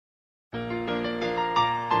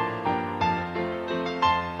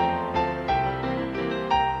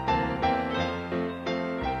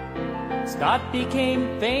Scott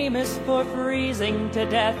became famous for freezing to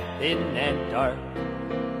death in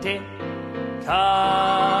Antarctica.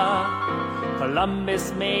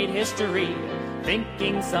 Columbus made history,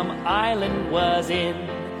 thinking some island was India.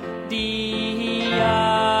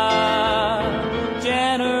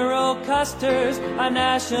 General Custer's a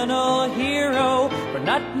national hero for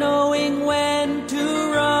not knowing when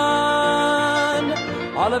to run.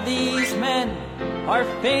 All of these men are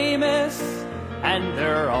famous, and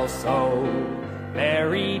they're also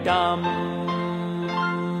very dumb.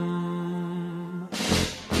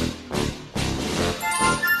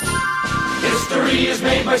 History is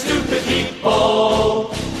made by stupid people.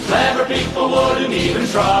 Clever people wouldn't even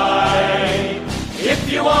try.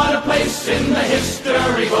 If you want a place in the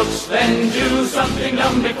history books, then do something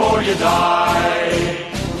dumb before you die.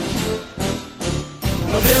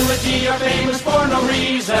 Nobility are famous for no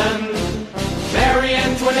reason. Marie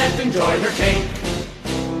Antoinette enjoyed her cake.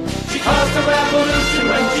 She caused a revolution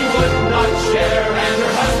when she would not share, and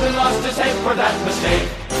her husband lost his head for that mistake.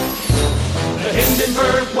 The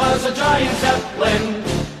Hindenburg was a giant zeppelin.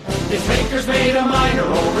 Its makers made a minor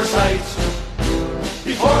oversight.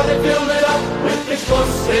 Before they filled it up with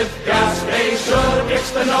explosive gas, they should have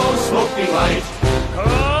fixed the no-smoking light.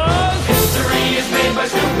 'Cause history is made by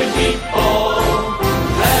stupid people.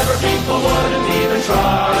 Clever people wouldn't even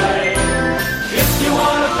try. If you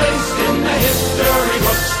want a place in the history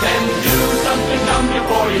books, then do something dumb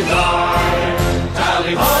before you die.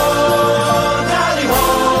 Tally-ho, tally-ho,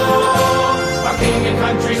 our king and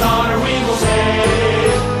country's honor we will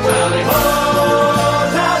save. Tally-ho,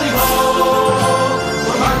 tally-ho,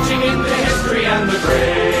 we're marching into history and the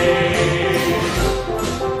grave.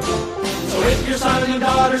 So if your son and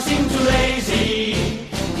daughter seem too lazy,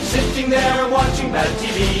 sitting there watching bad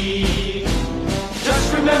TV,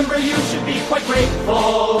 just remember you should be quite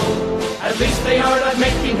grateful. At least they are not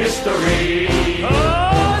making history.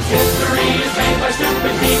 History is made by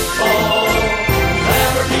stupid people.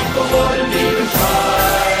 Clever people wouldn't even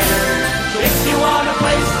try. If you want a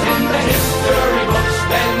place in the history books,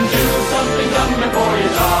 then do something dumb before you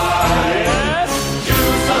die. Do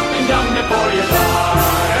something dumb before you die.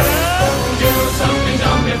 Do something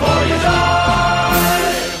dumb before you die.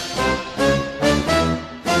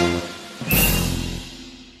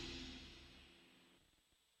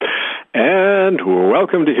 And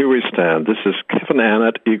welcome to Here We Stand. This is Kevin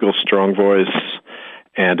Annett, Eagle Strong Voice,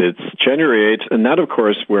 and it's January 8th, and that, of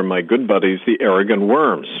course, were my good buddies, the Aragon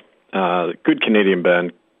Worms, good Canadian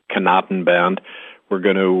band, Connaughton band. We're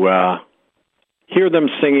going to hear them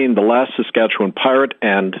singing The Last Saskatchewan Pirate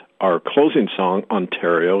and our closing song,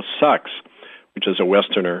 Ontario Sucks, which is a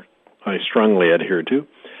Westerner I strongly adhere to.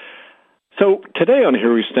 So today on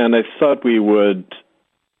Here We Stand, I thought we would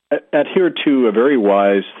adhere to a very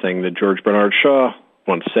wise thing that George Bernard Shaw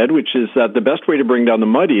once said, which is that the best way to bring down the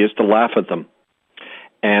mighty is to laugh at them.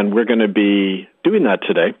 And we're going to be doing that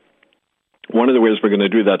today. One of the ways we're going to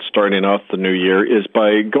do that starting off the new year is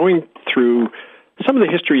by going through some of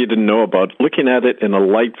the history you didn't know about, looking at it in a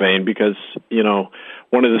light vein, because, you know,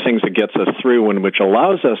 one of the things that gets us through and which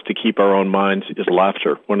allows us to keep our own minds is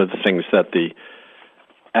laughter. One of the things that the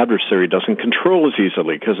adversary doesn't control as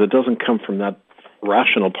easily because it doesn't come from that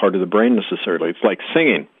rational part of the brain necessarily. It's like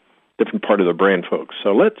singing, different part of the brain, folks.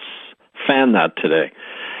 So let's fan that today.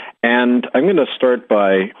 And I'm going to start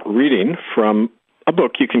by reading from a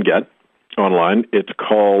book you can get online. It's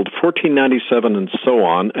called 1497 and So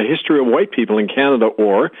On, A History of White People in Canada,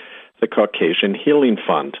 or the Caucasian Healing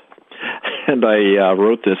Fund. And I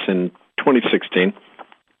wrote this in 2016.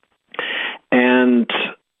 And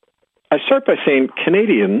I start by saying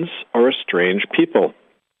Canadians are a strange people.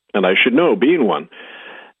 And I should know, being one.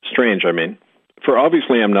 Strange, I mean. For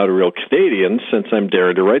obviously I'm not a real Canadian since I'm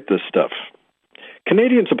daring to write this stuff.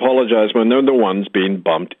 Canadians apologize when they're the ones being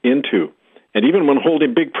bumped into. And even when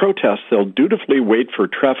holding big protests, they'll dutifully wait for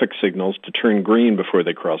traffic signals to turn green before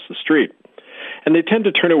they cross the street. And they tend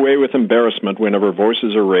to turn away with embarrassment whenever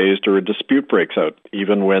voices are raised or a dispute breaks out,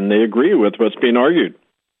 even when they agree with what's being argued.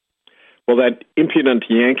 Well, that impudent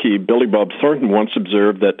Yankee Billy Bob Thornton once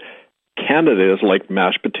observed that Canada is like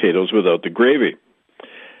mashed potatoes without the gravy.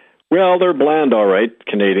 Well, they're bland, all right,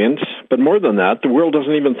 Canadians. But more than that, the world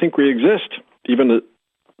doesn't even think we exist,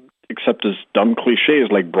 except as dumb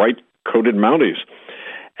cliches like bright-coated Mounties.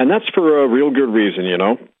 And that's for a real good reason, you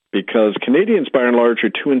know, because Canadians, by and large, are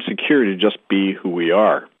too insecure to just be who we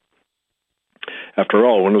are. After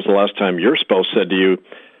all, when was the last time your spouse said to you,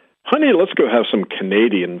 "Honey, let's go have some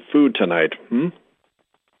Canadian food tonight,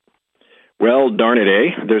 Well, darn it,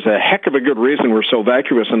 eh? There's a heck of a good reason we're so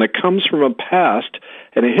vacuous, and it comes from a past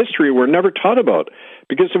and a history we're never taught about.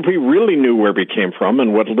 Because if we really knew where we came from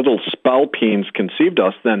and what little spalpeens conceived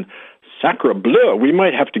us, then sacre bleu, we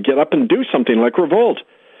might have to get up and do something like revolt.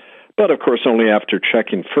 But, of course, only after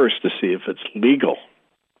checking first to see if it's legal.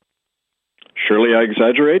 Surely I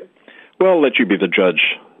exaggerate? Well, I'll let you be the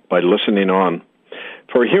judge by listening on.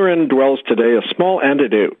 For herein dwells today a small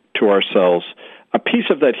antidote to ourselves, a piece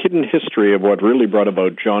of that hidden history of what really brought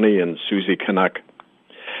about Johnny and Susie Canuck.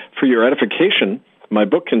 For your edification, my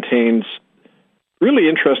book contains really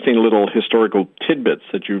interesting little historical tidbits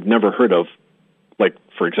that you've never heard of. Like,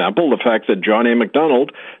 for example, the fact that John A.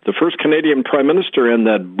 Macdonald, the first Canadian Prime Minister and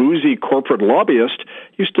that boozy corporate lobbyist,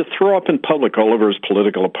 used to throw up in public all over his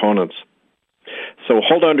political opponents. So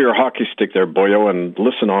hold on to your hockey stick there, boyo, and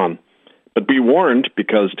listen on. But be warned,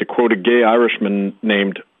 because to quote a gay Irishman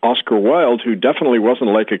named Oscar Wilde, who definitely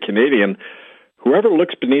wasn't like a Canadian, whoever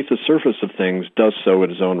looks beneath the surface of things does so at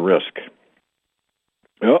his own risk.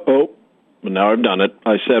 Uh-oh, but now I've done it.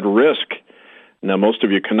 I said risk. Now most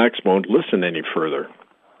of you Canucks won't listen any further.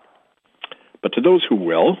 But to those who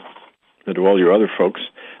will, and to all you other folks,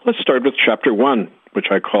 let's start with Chapter 1, which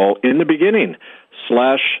I call In the Beginning,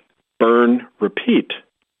 /Burn Repeat.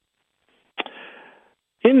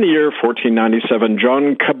 In the year 1497,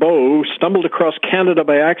 John Cabot stumbled across Canada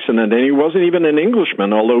by accident, and he wasn't even an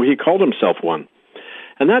Englishman, although he called himself one.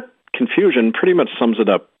 And that confusion pretty much sums it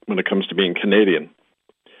up when it comes to being Canadian.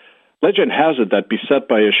 Legend has it that beset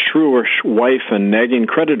by his shrewish wife and nagging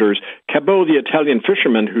creditors, Cabot, the Italian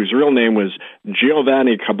fisherman, whose real name was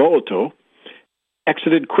Giovanni Caboto,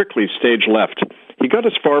 exited quickly stage left. He got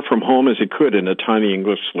as far from home as he could in a tiny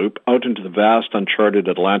English sloop out into the vast, uncharted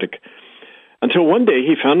Atlantic, until one day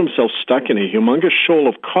he found himself stuck in a humongous shoal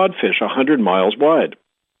of codfish 100 miles wide.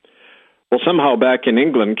 Well, somehow back in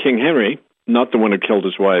England, King Henry, not the one who killed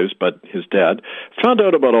his wives, but his dad, found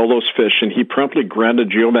out about all those fish, and he promptly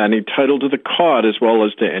granted Giovanni title to the cod as well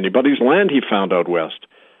as to anybody's land he found out west.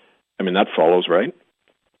 I mean, that follows, right?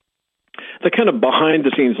 The kind of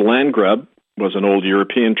behind-the-scenes land grab was an old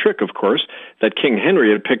European trick, of course, that King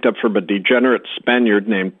Henry had picked up from a degenerate Spaniard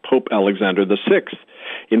named Pope Alexander VI.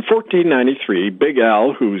 In 1493, Big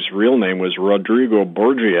Al, whose real name was Rodrigo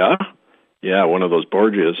Borgia, yeah, one of those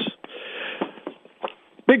Borgias,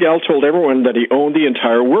 Big Al told everyone that he owned the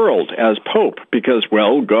entire world as Pope because,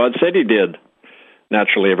 well, God said he did.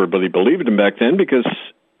 Naturally, everybody believed him back then because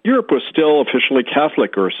Europe was still officially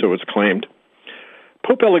Catholic, or so it's claimed.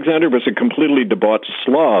 Pope Alexander was a completely debauched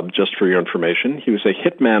slob, just for your information. He was a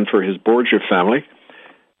hitman for his Borgia family,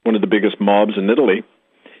 one of the biggest mobs in Italy.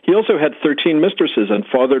 He also had 13 mistresses and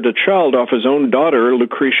fathered a child off his own daughter,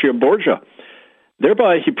 Lucretia Borgia.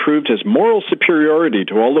 Thereby, he proved his moral superiority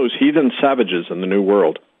to all those heathen savages in the New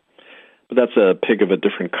World. But that's a pig of a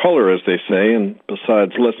different color, as they say, and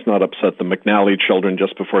besides, let's not upset the McNally children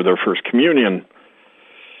just before their first communion.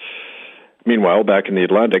 Meanwhile, back in the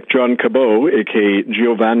Atlantic, John Cabot, a.k.a.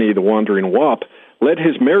 Giovanni the Wandering Wop, led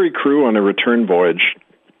his merry crew on a return voyage.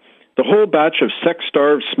 The whole batch of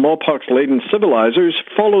sex-starved, smallpox-laden civilizers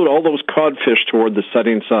followed all those codfish toward the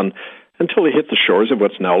setting sun until they hit the shores of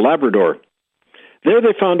what's now Labrador. There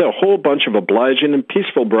they found a whole bunch of obliging and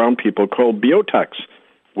peaceful brown people called Beotaks,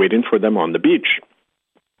 waiting for them on the beach.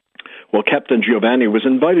 Well, Captain Giovanni was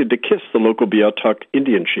invited to kiss the local Beotak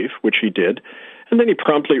Indian chief, which he did, and then he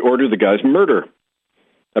promptly ordered the guy's murder.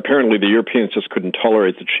 Apparently, the Europeans just couldn't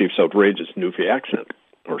tolerate the chief's outrageous Newfie accent,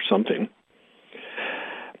 or something.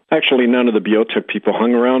 Actually, none of the Beotak people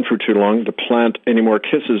hung around for too long to plant any more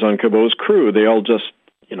kisses on Cabot's crew. They all just,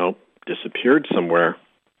 disappeared somewhere.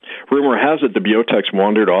 Rumor has it the Beotaks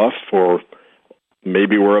wandered off, or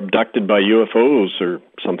maybe were abducted by UFOs or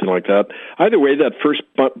something like that. Either way, that first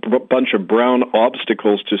bunch of brown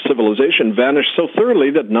obstacles to civilization vanished so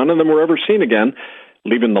thoroughly that none of them were ever seen again,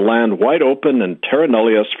 leaving the land wide open and terra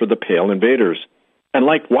nullius for the pale invaders. And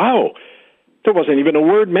wow, there wasn't even a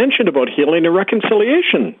word mentioned about healing and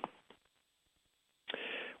reconciliation.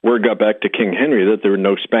 Word got back to King Henry that there were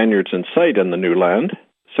no Spaniards in sight in the new land,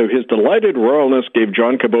 so his delighted royalness gave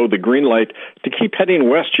John Cabot the green light to keep heading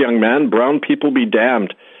west, young man, brown people be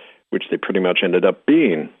damned, which they pretty much ended up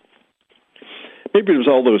being. Maybe it was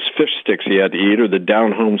all those fish sticks he had to eat or the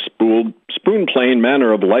down-home spoon-playing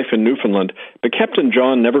manner of life in Newfoundland, but Captain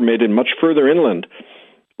John never made it much further inland,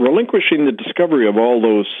 relinquishing the discovery of all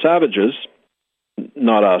those savages,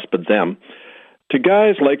 not us, but them, to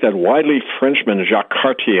guys like that wily Frenchman Jacques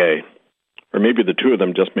Cartier. Or maybe the two of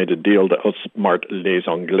them just made a deal to outsmart les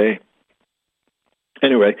Anglais.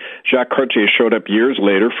 Anyway, Jacques Cartier showed up years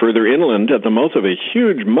later, further inland, at the mouth of a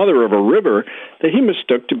huge mother of a river that he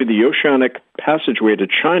mistook to be the oceanic passageway to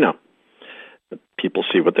China. People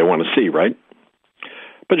see what they want to see, right?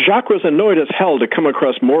 But Jacques was annoyed as hell to come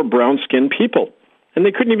across more brown-skinned people, and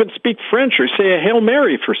they couldn't even speak French or say a Hail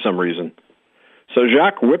Mary for some reason. So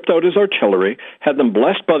Jacques whipped out his artillery, had them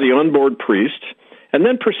blessed by the onboard priest, and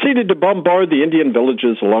then proceeded to bombard the Indian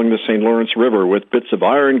villages along the St. Lawrence River with bits of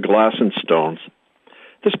iron, glass, and stones.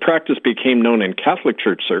 This practice became known in Catholic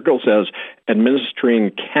Church circles as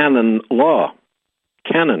administering canon law.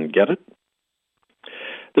 Canon, get it?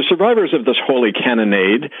 The survivors of this holy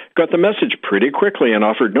cannonade got the message pretty quickly and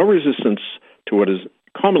offered no resistance to what is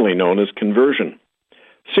commonly known as conversion.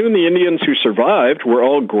 Soon the Indians who survived were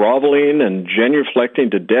all groveling and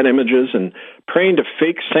genuflecting to dead images and praying to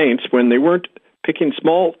fake saints when they weren't picking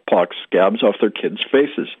smallpox scabs off their kids'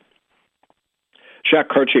 faces. Jacques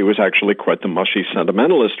Cartier was actually quite the mushy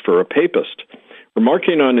sentimentalist for a papist.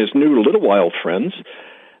 Remarking on his new little wild friends,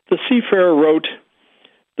 the seafarer wrote,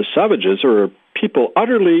 "The savages are a people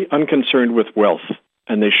utterly unconcerned with wealth,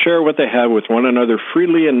 and they share what they have with one another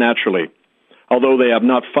freely and naturally. Although they have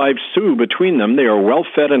not 5 sous between them, they are well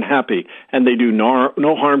fed and happy, and they do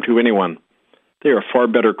no harm to anyone. They are far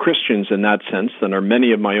better Christians in that sense than are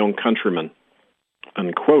many of my own countrymen."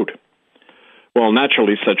 Unquote. Well,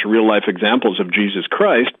 naturally, such real-life examples of Jesus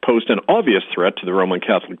Christ posed an obvious threat to the Roman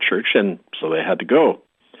Catholic Church, and so they had to go.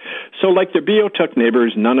 So like their Beothuk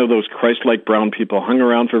neighbors, none of those Christ-like brown people hung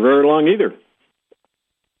around for very long either.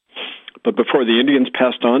 But before the Indians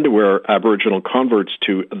passed on to where Aboriginal converts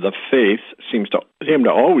to the faith seem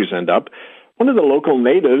to always end up, one of the local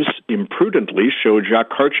natives imprudently showed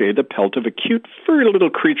Jacques Cartier the pelt of a cute, furry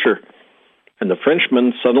little creature, and the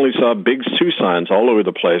Frenchman suddenly saw big Sioux signs all over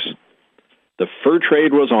the place. The fur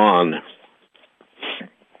trade was on.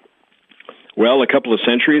 Well, a couple of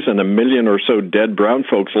centuries and 1 million or so dead brown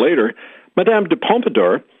folks later, Madame de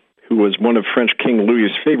Pompadour, who was one of French King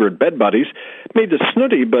Louis's favorite bed buddies, made the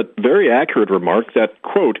snooty but very accurate remark that,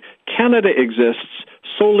 quote, "Canada exists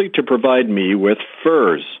solely to provide me with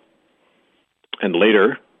furs." And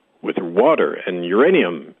later, with water and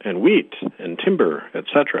uranium and wheat and timber,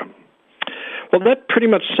 etc. Well, that pretty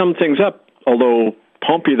much summed things up, although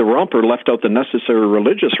Pompey the Romper left out the necessary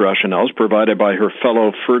religious rationales provided by her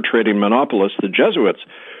fellow fur-trading monopolists, the Jesuits,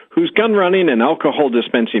 whose gun-running and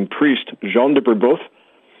alcohol-dispensing priest, Jean de Brebeuf,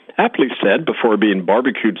 aptly said, before being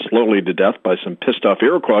barbecued slowly to death by some pissed-off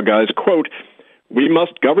Iroquois guys, quote, "We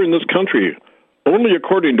must govern this country only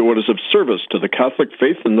according to what is of service to the Catholic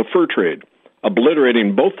faith and the fur trade,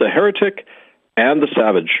 obliterating both the heretic and the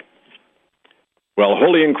savage." Well,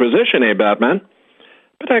 Holy Inquisition, eh, Batman?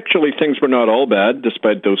 But actually, things were not all bad,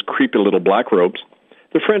 despite those creepy little black robes.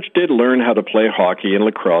 The French did learn how to play hockey and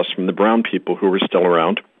lacrosse from the brown people who were still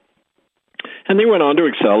around. And they went on to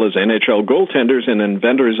excel as NHL goaltenders and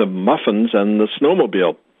inventors of muffins and the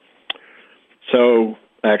snowmobile. So,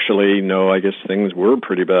 actually, no, I guess things were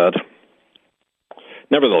pretty bad.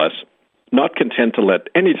 Nevertheless, not content to let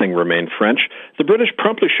anything remain French, the British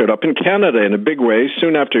promptly showed up in Canada in a big way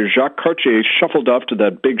soon after Jacques Cartier shuffled off to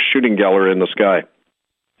that big shooting gallery in the sky.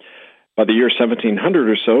 By the year 1700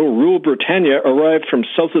 or so, Rule Britannia arrived from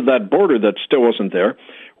south of that border that still wasn't there,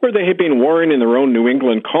 where they had been warring in their own New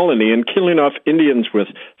England colony and killing off Indians with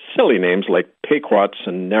silly names like Pequots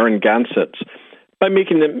and Narragansetts, by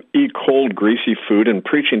making them eat cold, greasy food and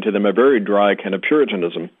preaching to them a very dry kind of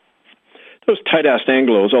Puritanism. Those tight-assed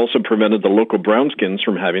Anglos also prevented the local brownskins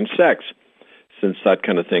from having sex, since that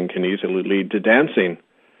kind of thing can easily lead to dancing.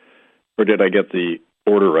 Or did I get the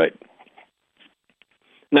order right?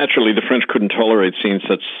 Naturally, the French couldn't tolerate seeing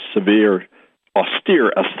such severe,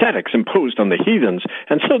 austere aesthetics imposed on the heathens,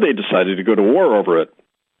 and so they decided to go to war over it.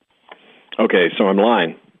 Okay, so I'm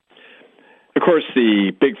lying. Of course,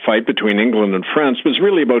 the big fight between England and France was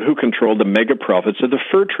really about who controlled the mega profits of the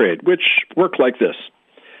fur trade, which worked like this.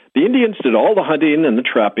 The Indians did all the hunting and the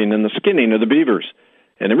trapping and the skinning of the beavers,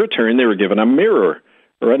 and in return they were given a mirror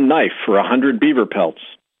or a knife for 100 beaver pelts.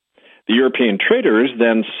 The European traders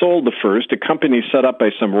then sold the furs to companies set up by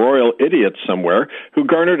some royal idiots somewhere who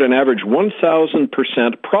garnered an average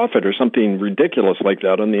 1,000% profit or something ridiculous like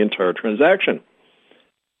that on the entire transaction.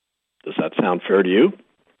 Does that sound fair to you?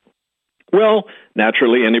 Well,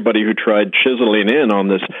 naturally, anybody who tried chiseling in on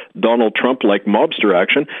this Donald Trump-like mobster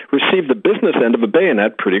action received the business end of a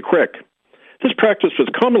bayonet pretty quick. This practice was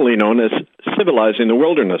commonly known as civilizing the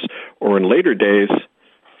wilderness, or in later days,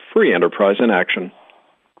 free enterprise in action.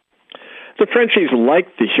 The Frenchies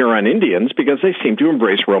liked the Huron Indians because they seemed to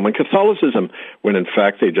embrace Roman Catholicism, when in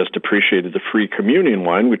fact they just appreciated the free communion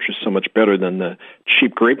wine, which was so much better than the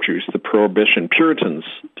cheap grape juice the Prohibition Puritans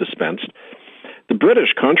dispensed. The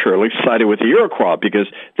British, contrarily, sided with the Iroquois because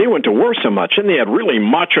they went to war so much, and they had really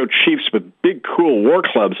macho chiefs with big, cool war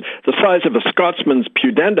clubs the size of a Scotsman's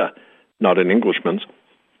pudenda, not an Englishman's.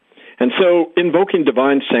 And so, invoking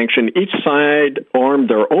divine sanction, each side armed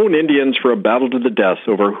their own Indians for a battle to the death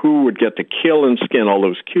over who would get to kill and skin all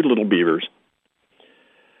those cute little beavers.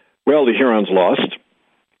 Well, the Hurons lost,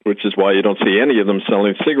 which is why you don't see any of them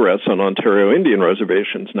selling cigarettes on Ontario Indian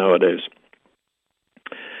reservations nowadays.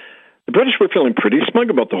 The British were feeling pretty smug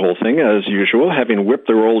about the whole thing, as usual, having whipped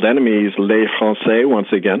their old enemies, les Français,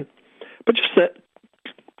 once again. But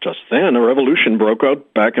just then, a revolution broke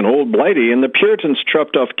out back in Old Blighty, and the Puritans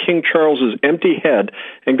chopped off King Charles's empty head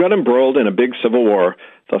and got embroiled in a big civil war,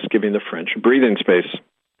 thus giving the French breathing space.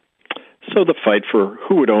 So the fight for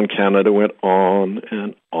who would own Canada went on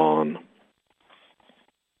and on.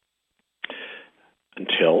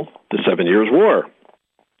 Until the 7 Years' War,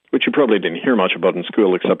 which you probably didn't hear much about in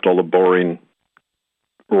school except all the boring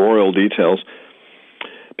royal details.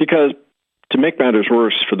 Because to make matters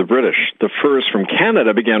worse for the British, the furs from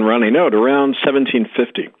Canada began running out around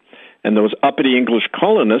 1750, and those uppity English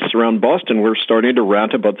colonists around Boston were starting to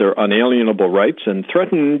rant about their unalienable rights and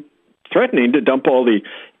threatening to dump all the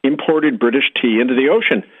imported British tea into the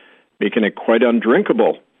ocean, making it quite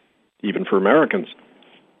undrinkable, even for Americans.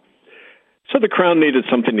 So the Crown needed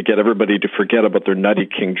something to get everybody to forget about their nutty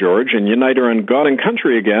King George and unite around God and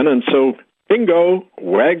country again, and so, bingo,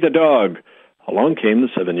 wag the dog. Along came the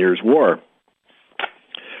 7 Years' War.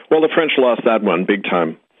 Well, the French lost that one big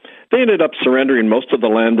time. They ended up surrendering most of the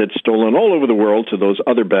land they'd stolen all over the world to those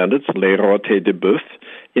other bandits, les Rotés de Boeuf,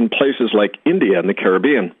 in places like India and the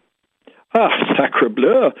Caribbean. Ah, sacre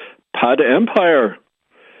bleu, pas d'empire.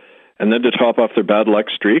 And then to top off their bad luck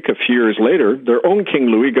streak, a few years later, their own King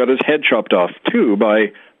Louis got his head chopped off, too,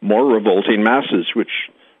 by more revolting masses, which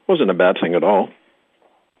wasn't a bad thing at all.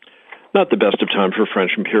 Not the best of time for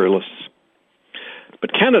French imperialists.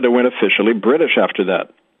 But Canada went officially British after that,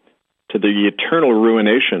 to the eternal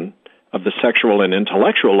ruination of the sexual and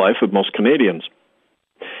intellectual life of most Canadians.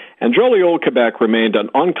 And jolly old Quebec remained an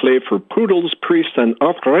enclave for poodles, priests, and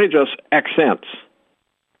outrageous accents.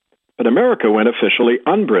 But America went officially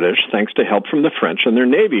un-British thanks to help from the French and their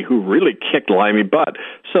Navy, who really kicked limey butt.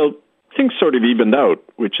 So things sort of evened out,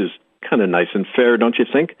 which is kind of nice and fair, don't you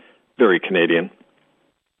think? Very Canadian.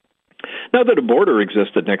 Now that a border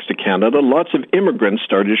existed next to Canada, lots of immigrants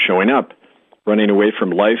started showing up, running away from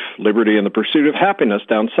life, liberty, and the pursuit of happiness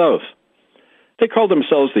down south. They called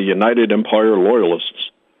themselves the United Empire Loyalists,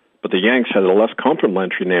 but the Yanks had a less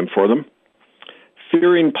complimentary name for them.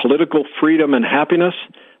 Fearing political freedom and happiness,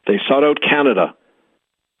 they sought out Canada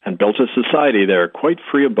and built a society there quite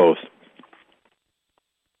free of both.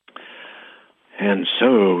 And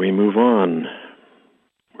so we move on.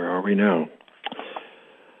 Where are we now?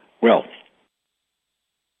 Well,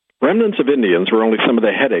 remnants of Indians were only some of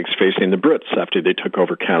the headaches facing the Brits after they took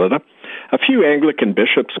over Canada. A few Anglican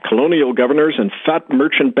bishops, colonial governors, and fat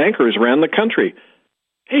merchant bankers ran the country.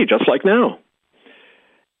 Hey, just like now.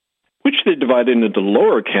 Which they divided into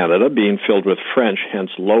Lower Canada, being filled with French,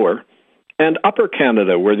 hence lower, and Upper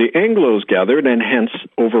Canada, where the Anglos gathered, and hence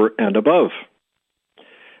over and above.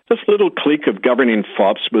 This little clique of governing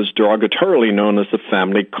fops was derogatorily known as the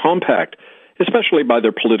Family Compact, especially by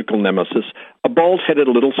their political nemesis, a bald-headed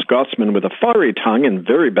little Scotsman with a fiery tongue and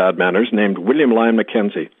very bad manners named William Lyon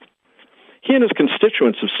Mackenzie. He and his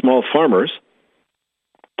constituents of small farmers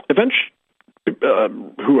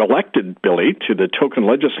who elected Billy to the token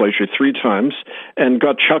legislature 3 times and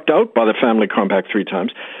got chucked out by the Family Compact 3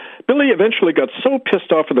 times. Billy eventually got so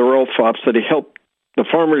pissed off of the royal fops that he helped the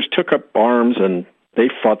farmers took up arms and they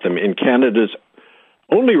fought them in Canada's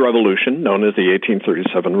only revolution, known as the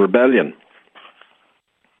 1837 Rebellion.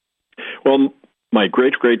 Well, my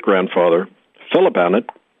great-great-grandfather, Philip Annett,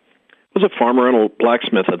 was a farmer and a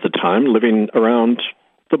blacksmith at the time, living around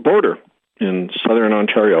the border in southern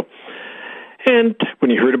Ontario. And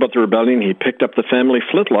when he heard about the rebellion, he picked up the family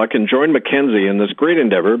flintlock and joined Mackenzie in this great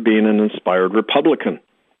endeavor, being an inspired Republican.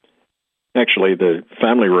 Actually, the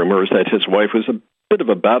family rumor is that his wife was a bit of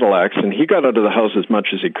a battle axe, and he got out of the house as much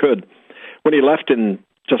as he could. When he left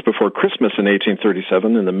just before Christmas in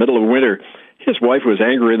 1837, in the middle of winter, his wife was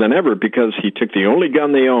angrier than ever because he took the only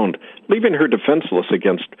gun they owned, leaving her defenseless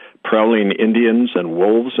against prowling Indians and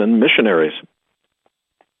wolves and missionaries.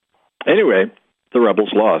 Anyway, the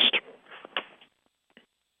rebels lost.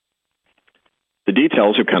 The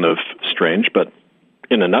details are kind of strange, but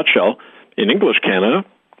in a nutshell, in English Canada,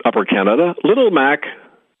 Upper Canada, Little Mac,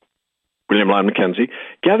 William Lyon Mackenzie,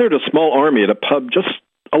 gathered a small army at a pub just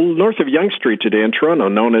north of Yonge Street today in Toronto,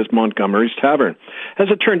 known as Montgomery's Tavern. As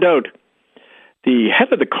it turned out, the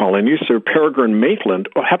head of the colony, Sir Peregrine Maitland,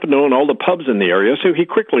 happened to own all the pubs in the area, so he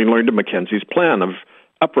quickly learned of Mackenzie's plan of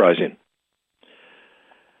uprising.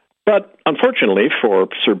 But unfortunately for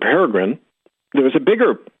Sir Peregrine, there was a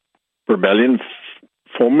bigger rebellion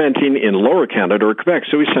fomenting in Lower Canada or Quebec,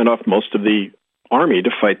 so he sent off most of the army to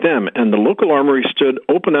fight them, and the local armory stood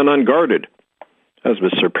open and unguarded, as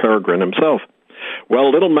was Sir Peregrine himself.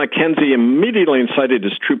 Well, little Mackenzie immediately incited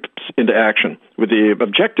his troops into action with the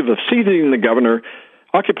objective of seizing the governor,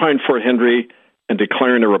 occupying Fort Henry, and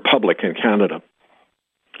declaring a republic in Canada.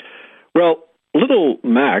 Well, Little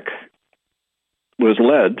Mac was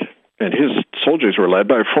led, and his soldiers were led,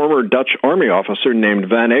 by a former Dutch army officer named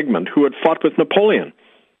Van Egmond, who had fought with Napoleon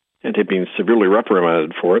and had been severely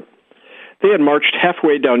reprimanded for it. They had marched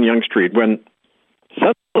halfway down Yonge Street when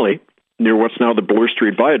suddenly, near what's now the Bloor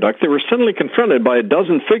Street Viaduct, they were suddenly confronted by a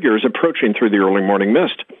dozen figures approaching through the early morning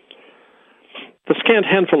mist. The scant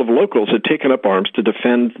handful of locals had taken up arms to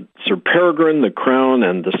defend Sir Peregrine, the Crown,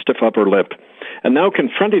 and the stiff upper lip. And now,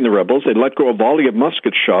 confronting the rebels, they let go a volley of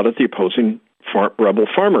musket shot at the opposing rebel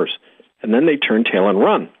farmers. And then they turned tail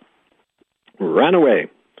and ran away.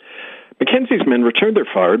 Mackenzie's men returned their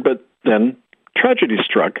fire, but then tragedy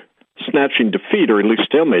struck, snatching defeat, or at least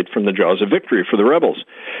stalemate, from the jaws of victory for the rebels.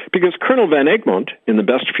 Because Colonel Van Egmont, in the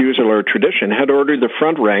best Fusilier tradition, had ordered the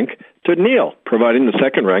front rank to kneel, providing the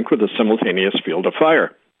second rank with a simultaneous field of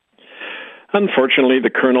fire. Unfortunately, the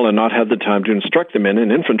colonel had not had the time to instruct the men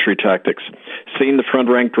in infantry tactics. Seeing the front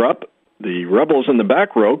rank drop, the rebels in the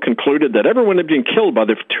back row concluded that everyone had been killed by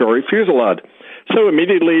the Tory fusillade. So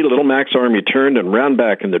immediately, Little Mac's army turned and ran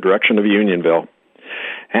back in the direction of Unionville.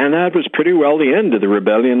 And that was pretty well the end of the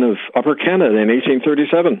rebellion of Upper Canada in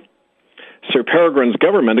 1837. Sir Peregrine's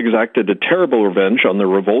government exacted a terrible revenge on the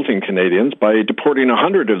revolting Canadians by deporting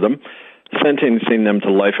 100 of them, sentencing them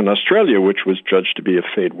to life in Australia, which was judged to be a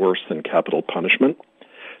fate worse than capital punishment.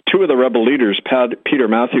 Two of the rebel leaders, Peter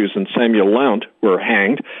Matthews and Samuel Lount, were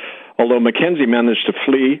hanged, although Mackenzie managed to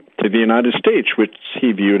flee to the United States, which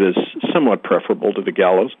he viewed as somewhat preferable to the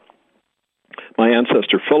gallows. My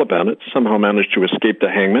ancestor, Philip Annett, somehow managed to escape the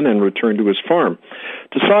hangman and return to his farm,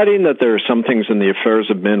 deciding that there are some things in the affairs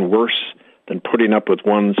of men worse than putting up with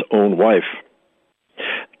one's own wife.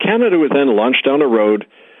 Canada was then launched down a road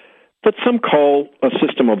that some call a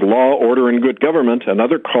system of law, order, and good government, and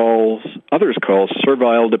others call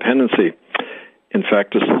servile dependency. In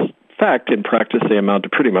practice, they amount to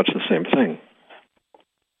pretty much the same thing.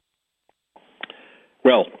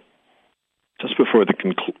 Well, just before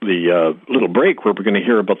the little break where we're going to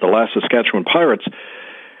hear about the last Saskatchewan pirates,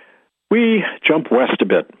 we jump west a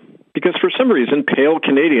bit, because for some reason, pale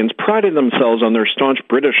Canadians prided themselves on their staunch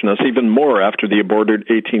Britishness even more after the aborted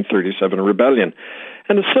 1837 rebellion,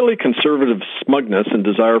 and a silly conservative smugness and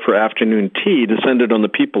desire for afternoon tea descended on the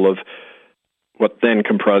people of what then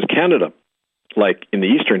comprised Canada, like in the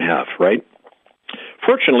eastern half, right?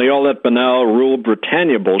 Fortunately, all that banal Rule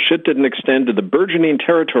Britannia bullshit didn't extend to the burgeoning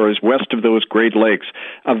territories west of those Great Lakes,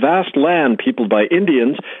 a vast land peopled by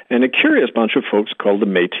Indians and a curious bunch of folks called the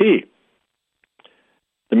Métis.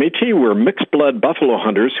 The Métis were mixed-blood buffalo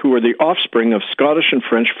hunters who were the offspring of Scottish and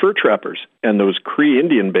French fur trappers and those Cree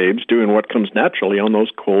Indian babes doing what comes naturally on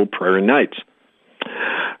those cold prairie nights.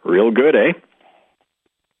 Real good, eh?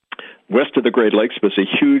 West of the Great Lakes was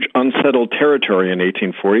a huge unsettled territory in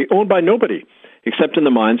 1840, owned by nobody, except in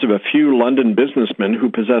the minds of a few London businessmen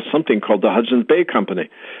who possessed something called the Hudson's Bay Company,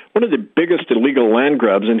 one of the biggest illegal land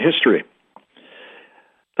grabs in history.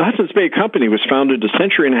 The Hudson's Bay Company was founded a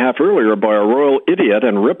century and a half earlier by a royal idiot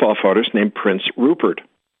and rip-off artist named Prince Rupert.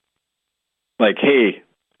 Like, hey,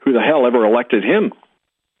 who the hell ever elected him?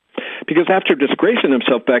 Because after disgracing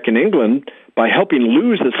himself back in England by helping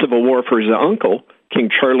lose the Civil War for his uncle, King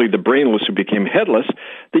Charlie the Brainless, who became headless,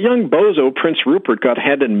 the young bozo Prince Rupert got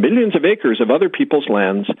handed millions of acres of other people's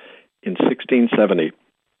lands in 1670.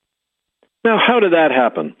 Now, how did that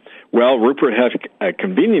happen? Well, Rupert had a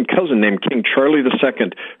convenient cousin named King Charlie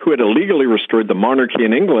II, who had illegally restored the monarchy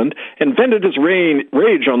in England and vented his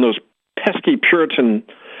rage on those pesky Puritan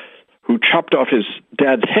who chopped off his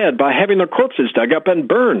dad's head by having their corpses dug up and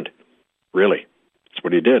burned. Really, that's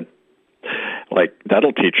what he did. Like,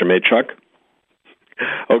 that'll teach him, eh, Chuck?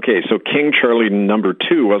 Okay, so King Charlie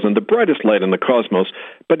II wasn't the brightest light in the cosmos,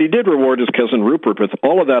 but he did reward his cousin Rupert with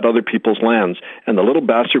all of that other people's lands, and the little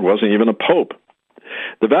bastard wasn't even a pope.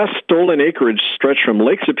 The vast stolen acreage stretched from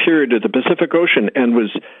Lake Superior to the Pacific Ocean and was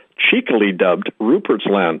cheekily dubbed Rupert's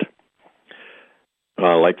Land.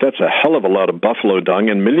 Like that's a hell of a lot of buffalo dung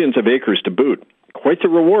and millions of acres to boot. Quite the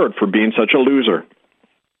reward for being such a loser.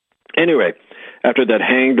 Anyway, after that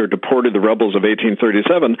hanged or deported the rebels of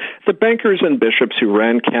 1837, the bankers and bishops who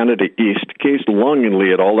ran Canada East gazed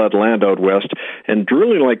longingly at all that land out west and,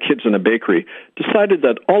 drooling like kids in a bakery, decided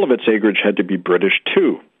that all of its acreage had to be British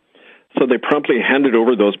too. So they promptly handed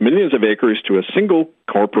over those millions of acres to a single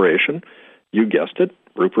corporation, you guessed it,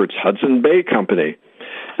 Rupert's Hudson Bay Company.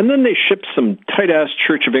 And then they shipped some tight-ass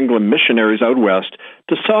Church of England missionaries out west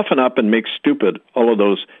to soften up and make stupid all of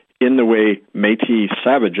those in-the-way Métis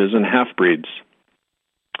savages and half-breeds.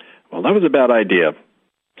 Well, that was a bad idea.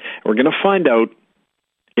 We're going to find out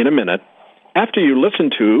in a minute after you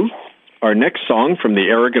listen to our next song from the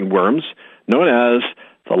Arrogant Worms, known as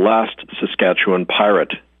The Last Saskatchewan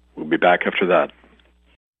Pirate. We'll be back after that.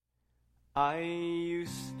 I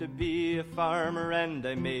used to be a farmer and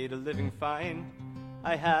I made a living fine.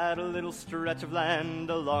 I had a little stretch of land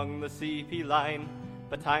along the CP line.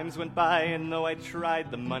 But times went by and though I tried,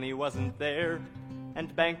 the money wasn't there.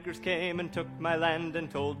 And bankers came and took my land and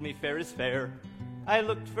told me fair is fair. I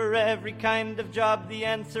looked for every kind of job, the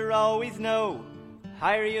answer always no.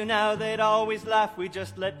 Hire you now, they'd always laugh, we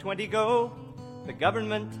just let 20 go. The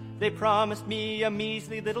government, they promised me a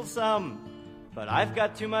measly little sum. But I've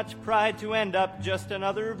got too much pride to end up just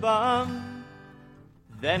another bum.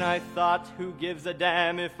 Then I thought, who gives a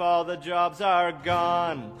damn if all the jobs are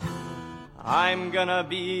gone? I'm gonna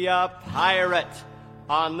be a pirate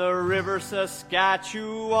on the river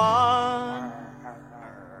Saskatchewan.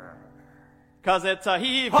 'Cause it's a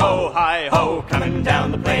heave-ho, hi-ho, coming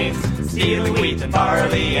down the plains, stealing wheat and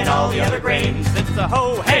barley and all the other grains. It's a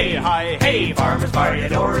ho, hey, hi, hey, farmers bar your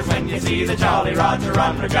doors when you see the Jolly Roger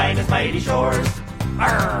on Regina's mighty shores.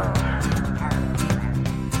 Arr.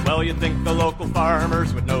 Well, you'd think the local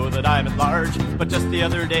farmers would know that I'm at large, but just the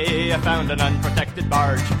other day I found an unprotected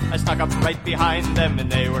barge. I snuck up right behind them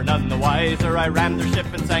and they were none the wiser. I rammed their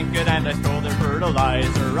ship and sank it and I stole their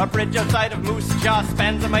fertilizer. A bridge outside of Moose Jaw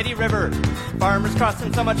spans a mighty river. Farmers cross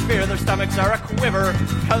in so much fear their stomachs are a-quiver,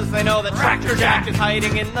 'cause they know that Tractor Jack is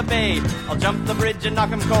hiding in the bay. I'll jump the bridge and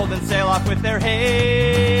knock 'em cold and sail off with their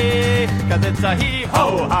hay. 'Cause it's a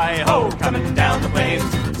heave-ho, hi-ho, coming down the plains,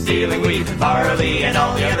 stealing wheat and barley and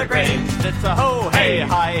all the other grains. It's a ho, hey,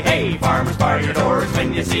 hi, hey, farmers bar your doors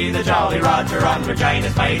when you see the Jolly Roger on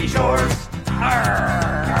Regina's mighty shores.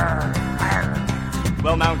 Arr, arr, arr.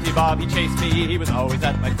 Well, Mountie Bob, he chased me, he was always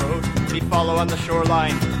at my throat. He'd follow on the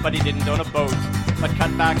shoreline, but he didn't own a boat. But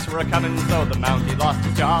cutbacks were a-coming, so the Mountie lost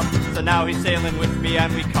his job. So now he's sailing with me,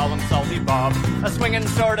 and we call him Salty Bob. A swinging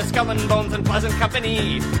sword, a skull and bones, and pleasant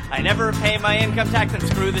company. I never pay my income tax and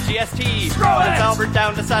screw the GST. Screw it! It's Albert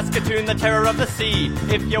down to Saskatoon, the terror of the sea.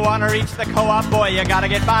 If you want to reach the co-op, boy, you gotta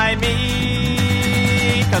get by me.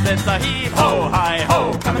 'Cause it's a heave-ho,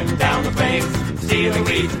 hi-ho, coming down the plains, stealing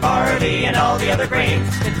wheat, barley, and all the other grains.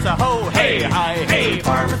 It's a ho, hey, hi, hey,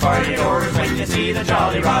 farmers bar your doors when you see the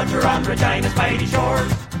Jolly Roger on Regina's mighty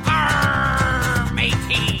shores. Arr,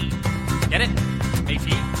 matey. Get it?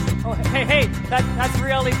 Matey? Oh, hey, that's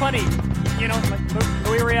really funny. You know, like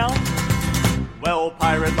Louis Riel. Well,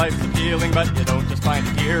 pirate life's appealing, but you don't just find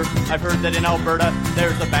it here. I've heard that in Alberta,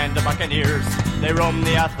 there's a band of buccaneers. They roam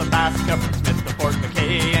the Athabasca from Smith to Fort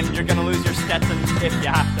McKay, and you're gonna lose your Stetson if you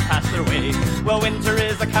have to pass their way. Well, winter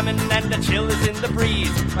is a-comin' and a chill is in the breeze.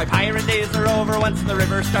 My pirate days are over once the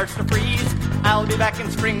river starts to freeze. I'll be back in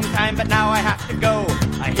springtime, but now I have to go.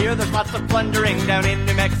 I hear there's lots of plundering down in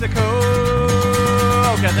New Mexico.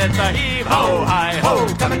 'Cause it's a heave-ho, hi-ho,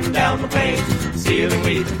 coming down the plains, stealing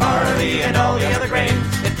wheat and barley and all the other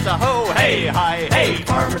grains. It's a ho, hey, hi, hey,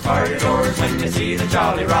 farmers bar your doors when you see the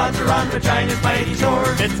Jolly Roger on Regina's mighty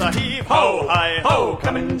shores. It's a heave-ho, hi-ho,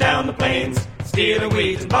 coming down the plains, stealing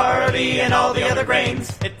wheat and barley and all the other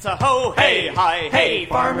grains. It's a ho, hey, hi, hey,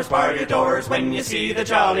 farmers bar your doors when you see the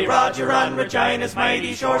Jolly Roger on Regina's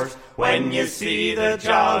mighty shores. When you see the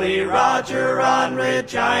Jolly Roger on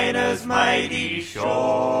Regina's mighty shores.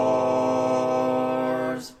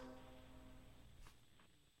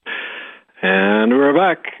 And we're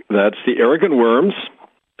back. That's the Arrogant Worms,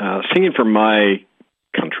 singing from my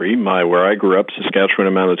country, where I grew up, Saskatchewan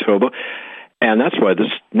and Manitoba. And that's why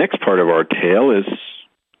this next part of our tale is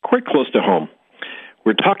quite close to home.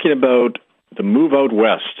 We're talking about the move out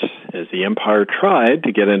west as the Empire tried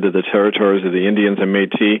to get into the territories of the Indians and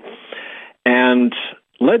Métis and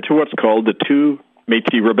led to what's called the two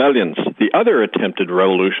Métis rebellions. The other attempted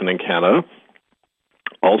revolution in Canada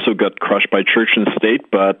also got crushed by church and state,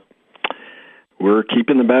 but we're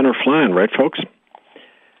keeping the banner flying, right, folks?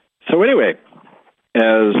 So anyway,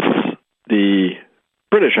 as the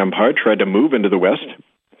British Empire tried to move into the West,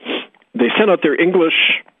 they sent out their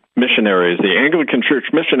English missionaries, the Anglican Church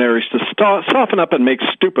missionaries, to soften up and make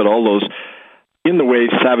stupid all those in-the-way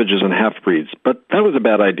savages and half-breeds. But that was a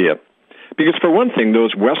bad idea. Because for one thing,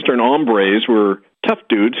 those Western hombres were tough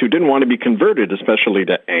dudes who didn't want to be converted, especially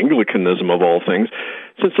to Anglicanism of all things,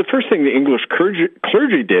 since the first thing the English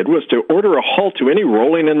clergy did was to order a halt to any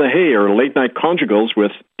rolling in the hay or late-night conjugals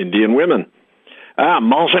with Indian women. Ah,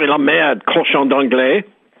 manger la merde, cochon d'anglais.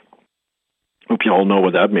 Hope you all know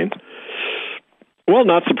what that means. Well,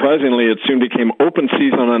 not surprisingly, it soon became open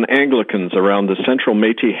season on Anglicans around the central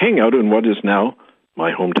Métis hangout in what is now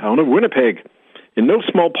my hometown of Winnipeg, in no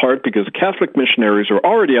small part because Catholic missionaries were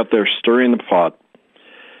already out there stirring the pot.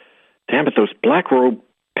 Damn it, those black-robe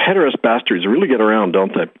pederast bastards really get around,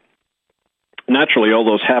 don't they? Naturally, all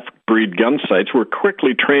those half-breed gun sites were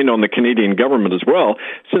quickly trained on the Canadian government as well,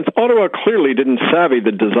 since Ottawa clearly didn't savvy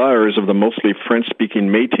the desires of the mostly French-speaking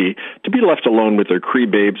Métis to be left alone with their Cree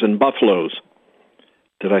babes and buffaloes.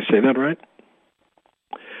 Did I say that right?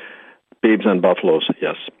 Babes and buffaloes,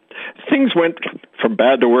 yes. Things went from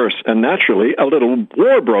bad to worse, and naturally, a little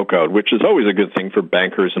war broke out, which is always a good thing for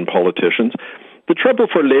bankers and politicians. The trouble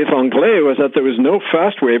for les Anglais was that there was no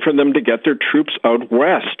fast way for them to get their troops out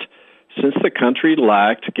west, since the country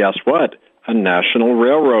lacked, guess what, a national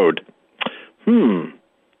railroad.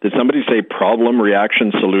 Did somebody say problem,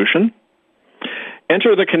 reaction, solution?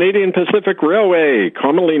 Enter the Canadian Pacific Railway,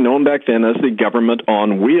 commonly known back then as the government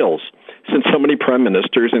on wheels, since so many prime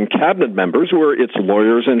ministers and cabinet members were its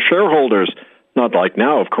lawyers and shareholders. Not like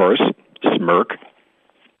now, of course. Smirk.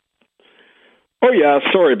 Oh yeah,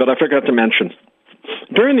 sorry, but I forgot to mention.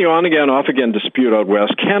 During the on-again, off-again dispute out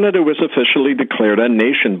west, Canada was officially declared a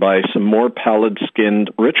nation by some more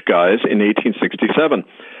pallid-skinned rich guys in 1867.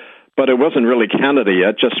 But it wasn't really Canada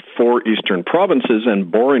yet, just 4 eastern provinces, and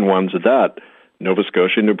boring ones at that. Nova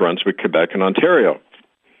Scotia, New Brunswick, Quebec, and Ontario.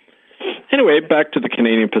 Anyway, back to the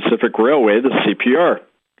Canadian Pacific Railway, the CPR.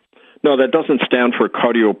 No, that doesn't stand for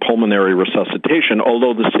cardiopulmonary resuscitation,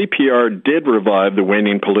 although the CPR did revive the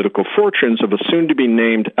waning political fortunes of a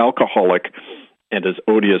soon-to-be-named alcoholic and his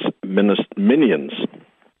odious minions.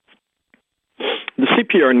 The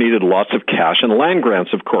CPR needed lots of cash and land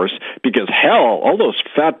grants, of course, because, hell, all those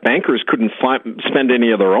fat bankers couldn't spend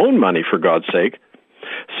any of their own money, for God's sake.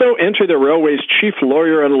 So enter the railway's chief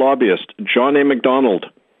lawyer and lobbyist, John A. Macdonald,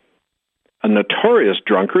 a notorious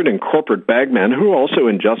drunkard and corporate bagman who also,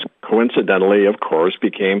 and just coincidentally, of course,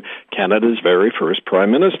 became Canada's very first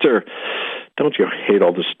prime minister. Don't you hate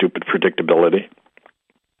all this stupid predictability?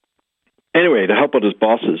 Anyway, to help out his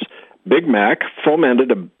bosses, Big Mac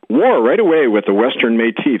fomented a war right away with the Western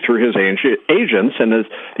Métis through his agents and as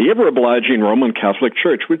the ever-obliging Roman Catholic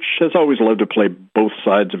Church, which has always loved to play both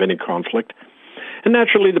sides of any conflict. And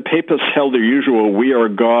naturally, the Papists held their usual "we are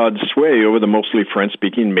God" sway over the mostly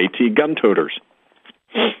French-speaking Métis gun-toters.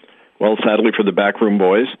 Well, sadly for the backroom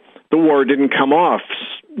boys, the war didn't come off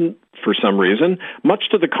for some reason, much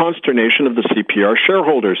to the consternation of the CPR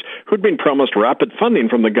shareholders, who'd been promised rapid funding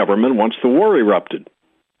from the government once the war erupted.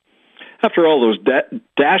 After all, those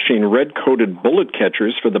dashing red-coated bullet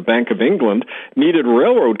catchers for the Bank of England needed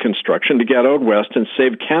railroad construction to get out west and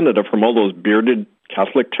save Canada from all those bearded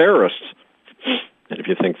Catholic terrorists. And if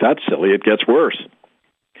you think that's silly, it gets worse.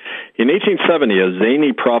 In 1870, a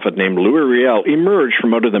zany prophet named Louis Riel emerged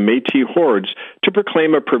from out of the Métis hordes to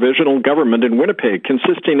proclaim a provisional government in Winnipeg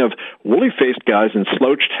consisting of woolly-faced guys in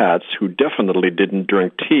slouched hats who definitely didn't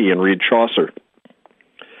drink tea and read Chaucer.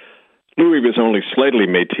 Louis was only slightly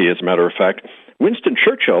Métis, as a matter of fact. Winston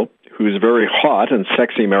Churchill, whose very hot and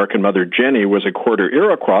sexy American mother Jenny was a quarter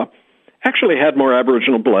Iroquois, actually had more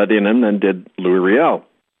Aboriginal blood in him than did Louis Riel.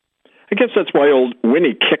 I guess that's why old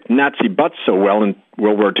Winnie kicked Nazi butts so well in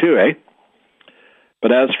World War II, eh?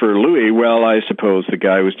 But as for Louis, well, I suppose the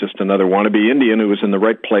guy was just another wannabe Indian who was in the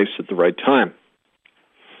right place at the right time.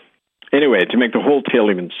 Anyway, to make the whole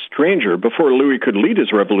tale even stranger, before Louis could lead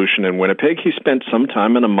his revolution in Winnipeg, he spent some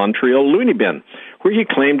time in a Montreal loony bin, where he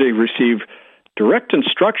claimed to receive direct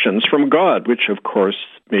instructions from God, which, of course,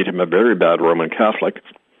 made him a very bad Roman Catholic.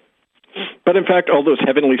 But in fact, all those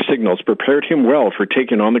heavenly signals prepared him well for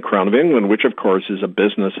taking on the Crown of England, which of course is a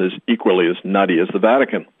business as equally as nutty as the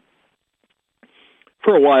Vatican.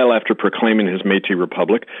 For a while after proclaiming his Métis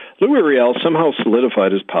Republic, Louis Riel somehow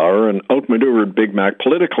solidified his power and outmaneuvered Big Mac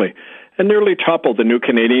politically, and nearly toppled the new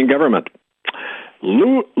Canadian government.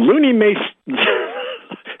 Loony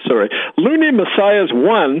Messiahs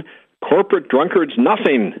won, corporate drunkards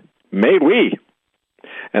nothing. Mais oui.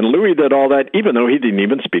 And Louis did all that even though he didn't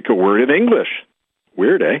even speak a word of English.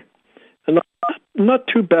 Weird, eh? And not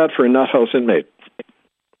too bad for a nuthouse inmate.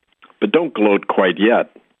 But don't gloat quite yet.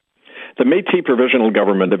 The Métis provisional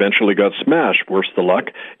government eventually got smashed, worse the luck,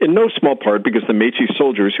 in no small part because the Métis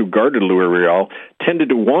soldiers who guarded Louis Riel tended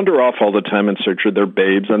to wander off all the time in search of their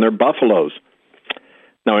babes and their buffaloes.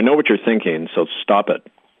 Now, I know what you're thinking, so stop it.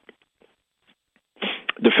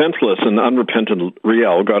 Defenseless and unrepentant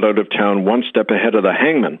Riel got out of town one step ahead of the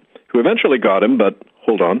hangman, who eventually got him, but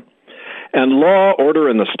hold on. And law, order,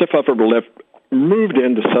 and the stiff upper lip moved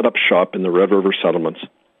in to set up shop in the Red River settlements.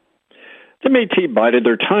 The Métis bided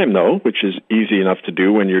their time, though, which is easy enough to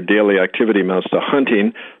do when your daily activity amounts to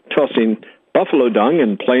hunting, tossing buffalo dung,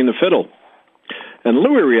 and playing the fiddle. And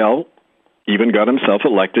Louis Riel even got himself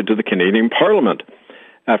elected to the Canadian Parliament,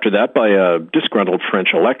 after that by a disgruntled French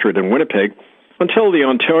electorate in Winnipeg, until the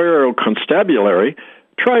Ontario Constabulary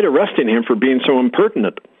tried arresting him for being so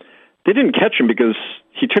impertinent. They didn't catch him because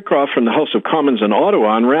he took off from the House of Commons in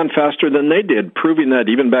Ottawa and ran faster than they did, proving that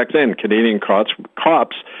even back then, Canadian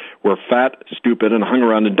cops were fat, stupid, and hung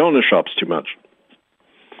around in donut shops too much.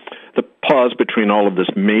 The pause between all of this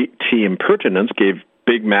Métis impertinence gave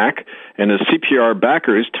Big Mac and his CPR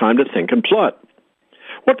backers time to think and plot.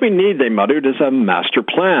 What we need, they muttered, is a master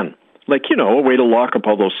plan. Like, a way to lock up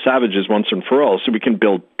all those savages once and for all so we can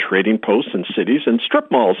build trading posts in cities and strip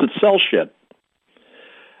malls that sell shit.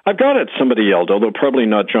 I've got it, somebody yelled, although probably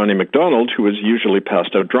not Johnny MacDonald, who was usually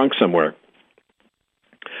passed out drunk somewhere.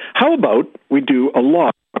 How about we do a law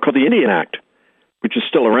called the Indian Act, which is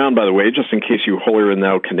still around, by the way, just in case you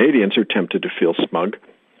holier-than-thou Canadians are tempted to feel smug.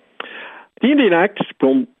 The Indian Act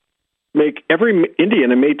will make every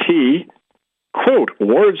Indian and Métis, quote,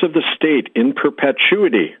 wards of the state in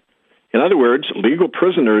perpetuity. In other words, legal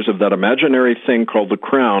prisoners of that imaginary thing called the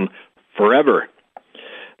Crown forever.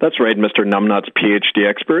 That's right, Mr. Numbnuts PhD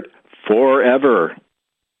expert, forever.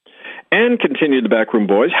 And, continued the backroom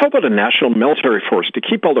boys, how about a national military force to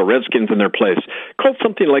keep all the Redskins in their place, called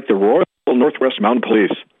something like the Royal Northwest Mounted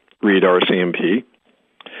Police, read RCMP.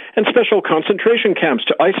 And special concentration camps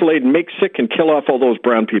to isolate and make sick and kill off all those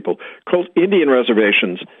brown people, called Indian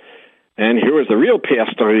reservations. And here was the real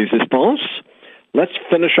pièce de résistance. Let's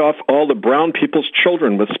finish off all the brown people's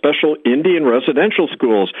children with special Indian residential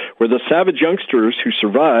schools where the savage youngsters who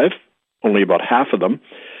survive, only about half of them,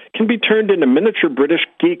 can be turned into miniature British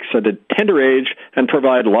geeks at a tender age and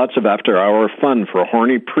provide lots of after-hour fun for a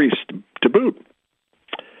horny priest to boot.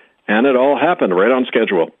 And it all happened right on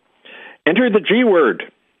schedule. Enter the G word.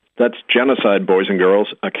 That's genocide, boys and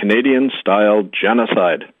girls, a Canadian-style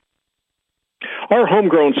genocide. Our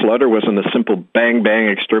homegrown slaughter wasn't a simple bang-bang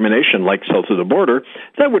extermination like south of the border.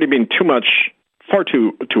 That would have been far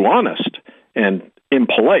too honest and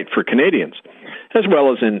impolite for Canadians, as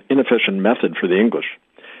well as an inefficient method for the English.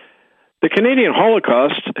 The Canadian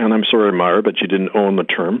Holocaust, and I'm sorry, Meyer, but you didn't own the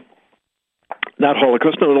term, that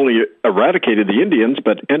Holocaust not only eradicated the Indians,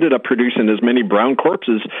 but ended up producing as many brown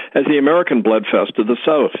corpses as the American bloodfest of the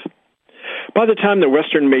South. By the time the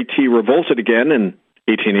Western Métis revolted again in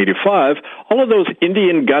 1885, all of those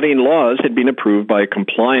Indian gutting laws had been approved by a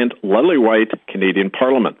compliant, lily-white Canadian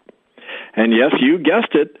Parliament. And yes, you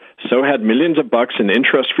guessed it, so had millions of bucks in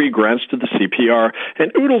interest-free grants to the CPR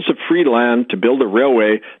and oodles of free land to build a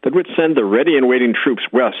railway that would send the ready and waiting troops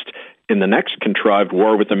west in the next contrived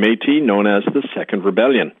war with the Métis known as the Second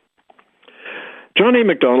Rebellion. John A.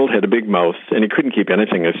 MacDonald had a big mouth, and he couldn't keep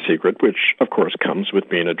anything a secret, which, of course, comes with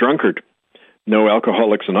being a drunkard. No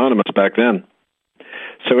Alcoholics Anonymous back then.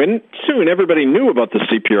 So soon everybody knew about the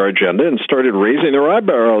CPR agenda and started raising their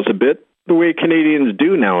eyebrows a bit, the way Canadians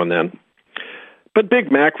do now and then. But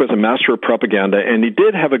Big Mac was a master of propaganda, and he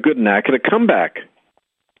did have a good knack at a comeback.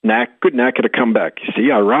 Good knack at a comeback. You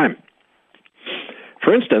see, I rhyme.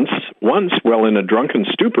 For instance, once, while in a drunken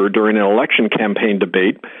stupor during an election campaign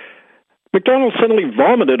debate, MacDonald suddenly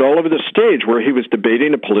vomited all over the stage where he was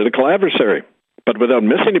debating a political adversary. But without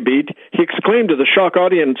missing a beat, he exclaimed to the shocked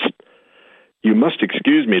audience, "You must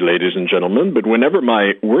excuse me, ladies and gentlemen, but whenever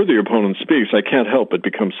my worthy opponent speaks, I can't help but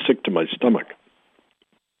become sick to my stomach."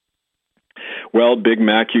 Well, Big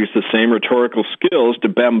Mac used the same rhetorical skills to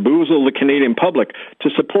bamboozle the Canadian public to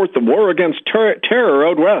support the war against terror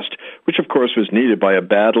out west, which of course was needed by a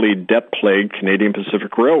badly debt-plagued Canadian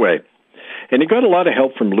Pacific Railway. And he got a lot of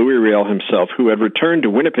help from Louis Riel himself, who had returned to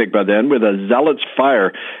Winnipeg by then with a zealot's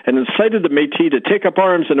fire and incited the Métis to take up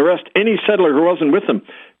arms and arrest any settler who wasn't with them,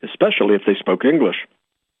 especially if they spoke English.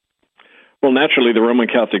 Well, naturally, the Roman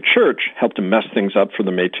Catholic Church helped to mess things up for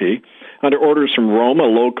the Métis. Under orders from Rome, a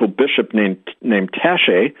local bishop named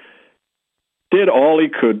Taché did all he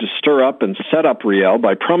could to stir up and set up Riel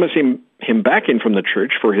by promising him backing from the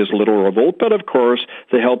church for his little revolt, but of course,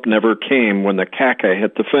 the help never came when the caca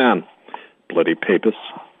hit the fan. Bloody papists.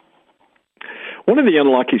 One of the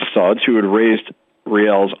unlucky sods who had raised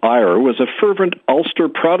Riel's ire was a fervent Ulster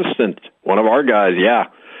Protestant, one of our guys,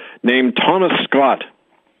 named Thomas Scott.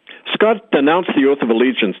 Scott denounced the oath of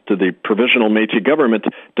allegiance to the provisional Métis government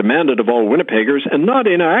demanded of all Winnipeggers, and not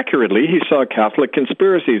inaccurately, he saw Catholic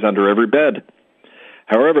conspiracies under every bed.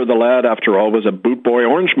 However, the lad, after all, was a bootboy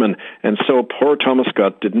Orangeman, and so poor Thomas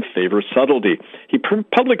Scott didn't favor subtlety. He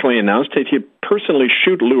publicly announced that he'd personally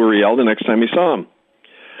shoot Louis Riel the next time he saw him.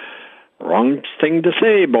 Wrong thing to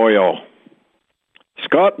say, boyo.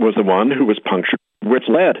 Scott was the one who was punctured with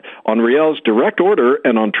lead on Riel's direct order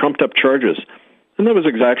and on trumped-up charges. And that was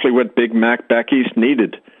exactly what Big Mac back east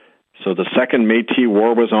needed. So the Second Métis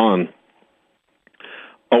War was on.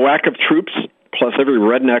 A whack of troops, plus every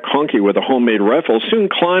redneck honky with a homemade rifle, soon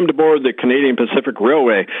climbed aboard the Canadian Pacific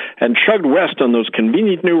Railway and chugged west on those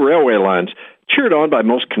convenient new railway lines, cheered on by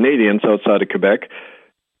most Canadians outside of Quebec,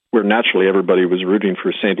 where naturally everybody was rooting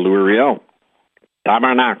for St. Louis Riel.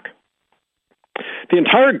 Tabarnak. The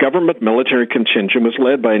entire government military contingent was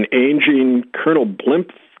led by an aging Colonel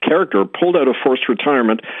Blimp character pulled out of forced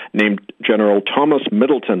retirement named General Thomas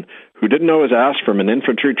Middleton, who didn't know his ass from an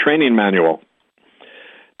infantry training manual.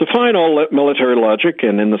 Defying all military logic,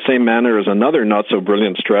 and in the same manner as another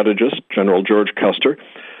not-so-brilliant strategist, General George Custer,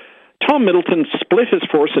 Tom Middleton split his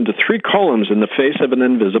force into 3 columns in the face of an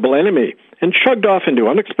invisible enemy and chugged off into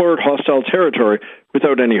unexplored hostile territory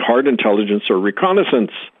without any hard intelligence or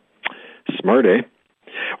reconnaissance. Smart, eh?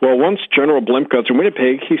 Well, once General Blimp got to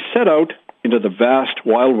Winnipeg, he set out into the vast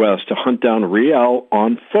Wild West to hunt down Riel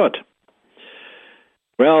on foot.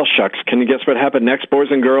 Well, shucks, can you guess what happened next, boys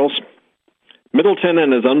and girls? Middleton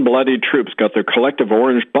and his unbloodied troops got their collective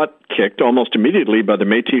orange butt kicked almost immediately by the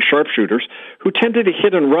Métis sharpshooters, who tended to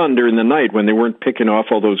hit and run during the night when they weren't picking off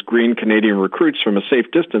all those green Canadian recruits from a safe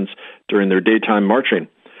distance during their daytime marching.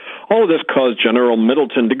 All of this caused General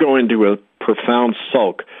Middleton to go into a profound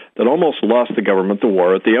sulk that almost lost the government the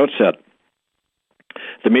war at the outset.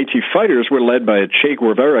 The Métis fighters were led by a Che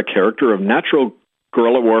Guevara character of natural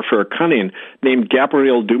guerrilla warfare cunning named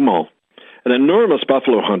Gabriel Dumont, an enormous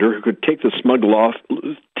buffalo hunter who could take the smug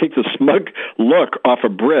look off a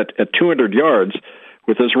Brit at 200 yards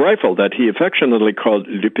with his rifle that he affectionately called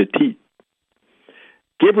Le Petit.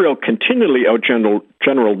 Gabriel continually outgeneraled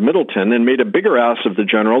General Middleton and made a bigger ass of the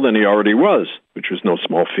general than he already was, which was no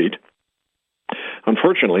small feat.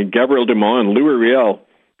 Unfortunately, Gabriel Dumont and Louis Riel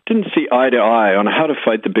didn't see eye to eye on how to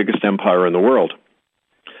fight the biggest empire in the world.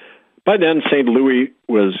 By then, St. Louis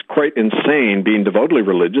was quite insane, being devoutly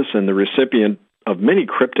religious and the recipient of many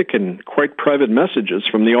cryptic and quite private messages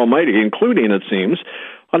from the Almighty, including, it seems,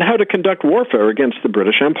 on how to conduct warfare against the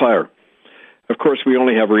British Empire. Of course, we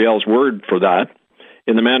only have Riel's word for that,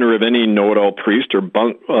 in the manner of any know-it-all priest or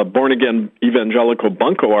born-again evangelical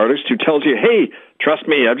bunco artist who tells you, hey, trust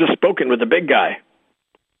me, I've just spoken with the big guy.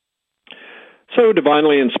 So,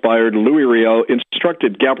 divinely inspired, Louis Riel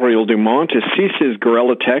instructed Gabriel Dumont to cease his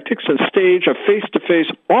guerrilla tactics and stage a face-to-face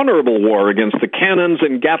honorable war against the cannons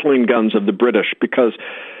and Gatling guns of the British because,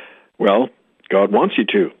 well, God wants you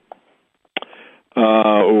to.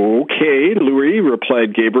 Okay, Louis,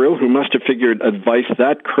 replied Gabriel, who must have figured advice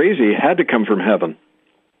that crazy had to come from heaven.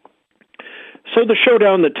 So the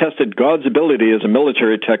showdown that tested God's ability as a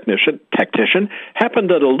military tactician happened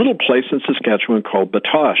at a little place in Saskatchewan called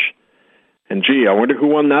Batoche. And gee, I wonder who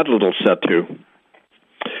won that little set to.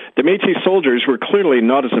 The Métis soldiers were clearly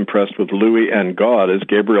not as impressed with Louis and God as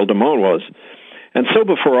Gabriel Dumont was. And so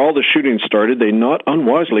before all the shooting started, they not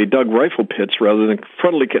unwisely dug rifle pits rather than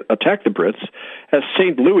frontally attack the Brits, as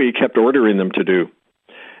St. Louis kept ordering them to do.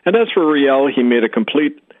 And as for Riel, he made a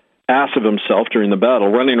complete ass of himself during the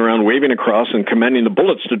battle, running around waving a cross and commanding the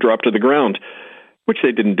bullets to drop to the ground, which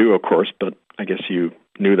they didn't do, of course, but I guess you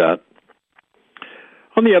knew that.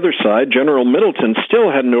 On the other side, General Middleton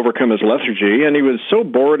still hadn't overcome his lethargy, and he was so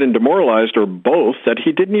bored and demoralized, or both, that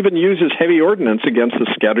he didn't even use his heavy ordnance against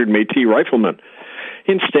the scattered Métis riflemen.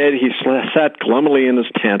 Instead, he sat glumly in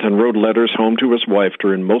his tent and wrote letters home to his wife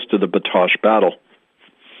during most of the Batoche battle.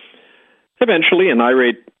 Eventually, an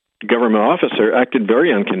irate government officer acted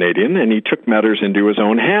very un-Canadian, and he took matters into his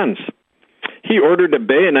own hands. He ordered a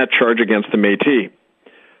bayonet charge against the Métis.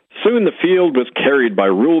 Soon the field was carried by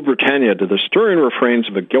Rule Britannia to the stirring refrains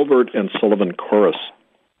of a Gilbert and Sullivan chorus.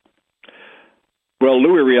 Well,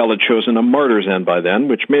 Louis Riel had chosen a martyr's end by then,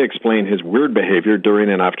 which may explain his weird behavior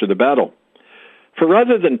during and after the battle. For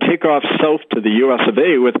rather than take off south to the US of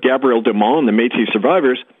A with Gabriel Dumont and the Métis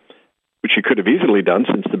survivors, which he could have easily done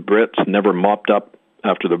since the Brits never mopped up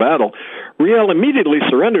after the battle, Riel immediately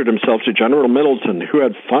surrendered himself to General Middleton, who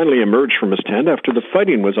had finally emerged from his tent after the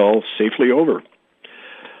fighting was all safely over.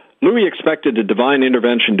 Louis expected a divine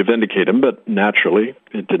intervention to vindicate him, but naturally,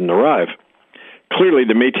 it didn't arrive. Clearly,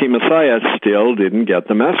 the Métis Messiah still didn't get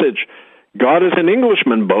the message. God is an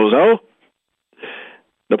Englishman, bozo.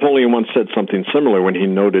 Napoleon once said something similar when he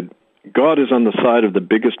noted, God is on the side of the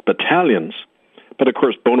biggest battalions. But of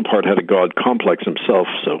course, Bonaparte had a God complex himself,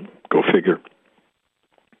 so go figure.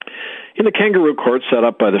 In the kangaroo court set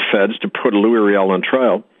up by the feds to put Louis Riel on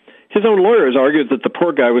trial, his own lawyers argued that the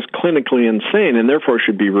poor guy was clinically insane and therefore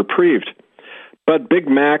should be reprieved. But Big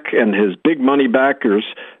Mac and his big money backers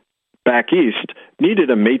back east needed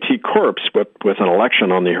a Métis corpse with an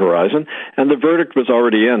election on the horizon, and the verdict was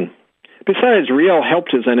already in. Besides, Riel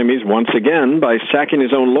helped his enemies once again by sacking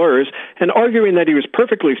his own lawyers and arguing that he was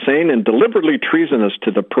perfectly sane and deliberately treasonous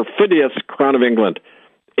to the perfidious Crown of England.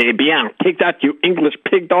 Eh bien, take that, you English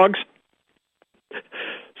pig dogs.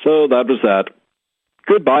 So that was that.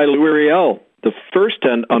 Goodbye, Louis Riel, the first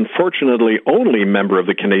and unfortunately only member of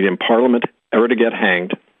the Canadian Parliament ever to get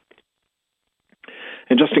hanged.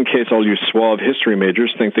 And just in case all you suave history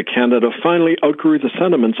majors think that Canada finally outgrew the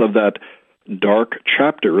sentiments of that dark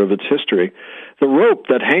chapter of its history, the rope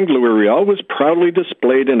that hanged Louis Riel was proudly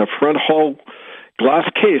displayed in a front hall glass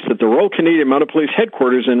case at the Royal Canadian Mounted Police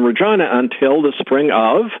headquarters in Regina until the spring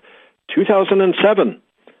of 2007,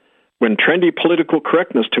 when trendy political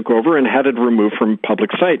correctness took over and had it removed from public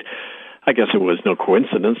sight. I guess it was no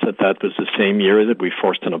coincidence that was the same year that we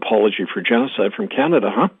forced an apology for genocide from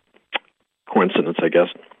Canada, huh? Coincidence, I guess.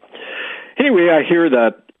 Anyway, I hear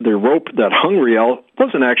that the rope that hung Riel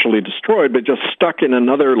wasn't actually destroyed, but just stuck in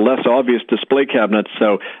another less obvious display cabinet,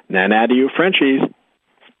 so na-na to you Frenchies.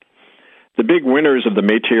 The big winners of the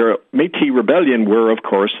Métis Rebellion were, of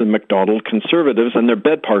course, the Macdonald Conservatives and their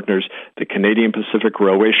bed partners, the Canadian Pacific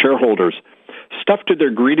Railway shareholders. Stuffed to their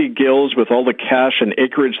greedy gills with all the cash and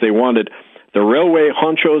acreage they wanted, the railway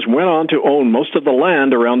honchos went on to own most of the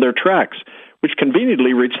land around their tracks, which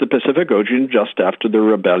conveniently reached the Pacific Ocean just after the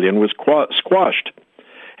rebellion was squashed.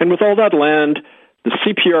 And with all that land, the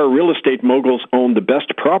CPR real estate moguls owned the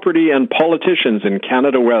best property and politicians in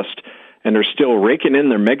Canada West, and are still raking in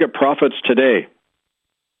their mega profits today.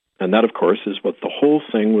 And that, of course, is what the whole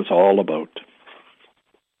thing was all about.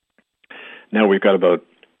 Now we've got about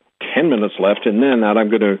 10 minutes left, and then I'm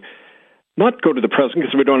going to not go to the present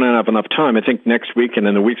because we don't have enough time. I think next week and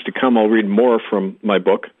in the weeks to come I'll read more from my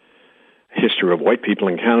book, History of White People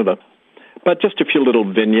in Canada, but just a few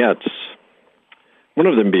little vignettes. One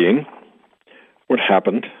of them being what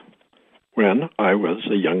happened when I was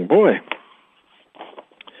a young boy.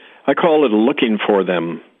 I call it looking for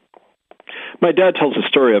them. My dad tells a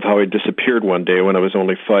story of how he disappeared one day when I was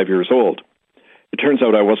only 5 years old. It turns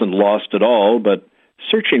out I wasn't lost at all, but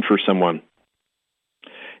searching for someone.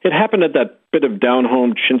 It happened at that bit of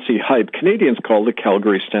down-home chintzy hype Canadians call the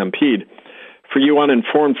Calgary Stampede. For you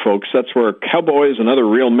uninformed folks, that's where cowboys and other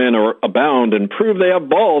real men abound and prove they have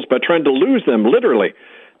balls by trying to lose them, literally,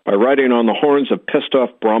 by riding on the horns of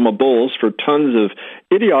pissed-off Brahma bulls for tons of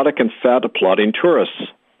idiotic and fat applauding tourists.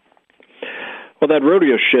 Well, that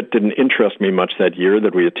rodeo shit didn't interest me much that year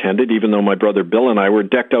that we attended, even though my brother Bill and I were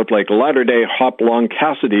decked out like latter-day Hopalong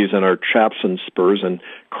Cassidys in our chaps and spurs and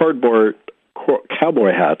cardboard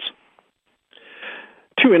cowboy hats.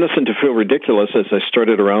 Too innocent to feel ridiculous as I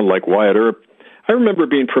strutted around like Wyatt Earp, I remember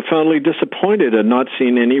being profoundly disappointed at not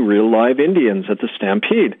seeing any real live Indians at the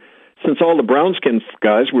Stampede, since all the brown-skinned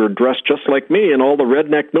guys were dressed just like me and all the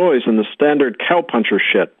redneck noise and the standard cowpuncher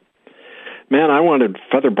shit. Man, I wanted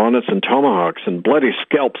feather bonnets and tomahawks and bloody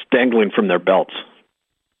scalps dangling from their belts.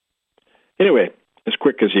 Anyway, as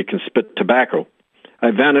quick as you can spit tobacco,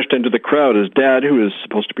 I vanished into the crowd as Dad, who was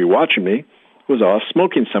supposed to be watching me, was off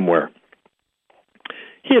smoking somewhere.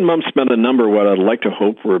 He and Mom spent a number of what I'd like to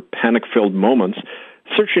hope were panic-filled moments,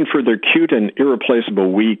 searching for their cute and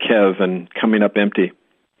irreplaceable wee Kev and coming up empty.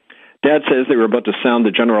 Dad says they were about to sound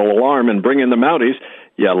the general alarm and bring in the Mounties.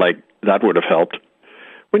 Yeah, like that would have helped.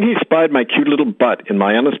 When he spied my cute little butt in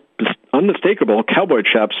my unmistakable cowboy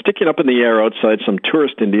chaps sticking up in the air outside some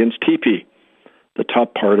tourist Indian's teepee. The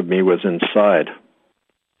top part of me was inside.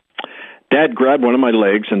 Dad grabbed one of my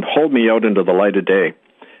legs and hauled me out into the light of day.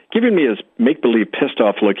 Giving me his make-believe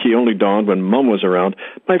pissed-off look he only donned when Mum was around,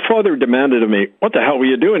 my father demanded of me, "What the hell were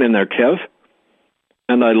you doing in there, Kev?"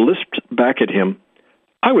 And I lisped back at him,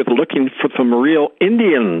 "I was looking for some real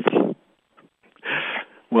Indians."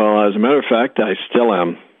 Well, as a matter of fact, I still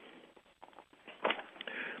am.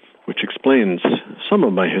 Which explains some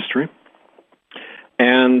of my history.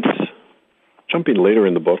 And jumping later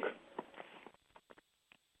in the book.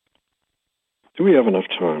 Do we have enough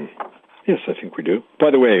time? Yes, I think we do.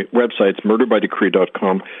 By the way, websites,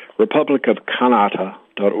 murderbydecree.com,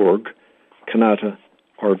 republicofkanata.org, Kanata,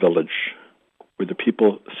 our village, where the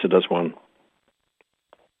people sit as one.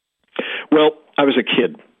 Well, I was a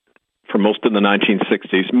kid for most of the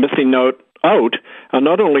 1960s, missing out on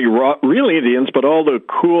not only real Indians, but all the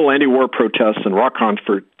cool anti-war protests and rock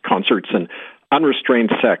concerts and unrestrained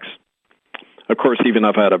sex. Of course, even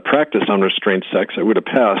if I had practiced unrestrained sex, I would have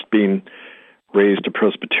passed being raised a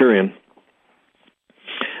Presbyterian.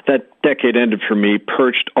 That decade ended for me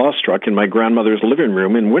perched awestruck in my grandmother's living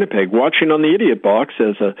room in Winnipeg, watching on the idiot box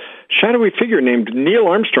as a shadowy figure named Neil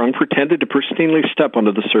Armstrong pretended to pristinely step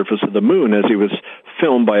onto the surface of the moon as he was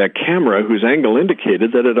filmed by a camera whose angle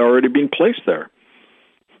indicated that it had already been placed there.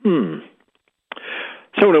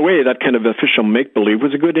 So in a way, that kind of official make-believe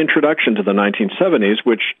was a good introduction to the 1970s,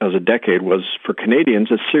 which, as a decade, was, for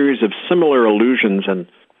Canadians, a series of similar illusions and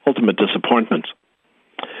ultimate disappointments.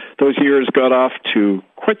 Those years got off to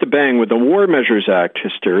quite the bang with the War Measures Act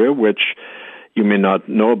hysteria, which you may not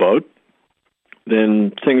know about.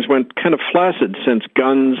 Then things went kind of flaccid since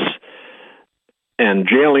guns and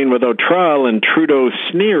jailing without trial and Trudeau's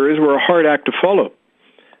sneers were a hard act to follow.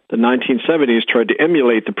 The 1970s tried to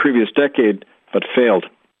emulate the previous decade, but failed.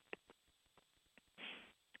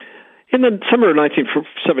 In the summer of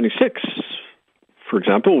 1976, for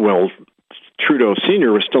example, while Trudeau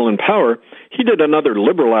Sr. was still in power, he did another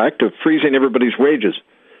liberal act of freezing everybody's wages,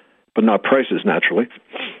 but not prices, naturally.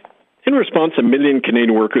 In response, 1 million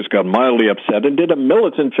Canadian workers got mildly upset and did a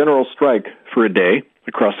militant general strike for a day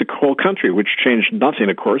across the whole country, which changed nothing,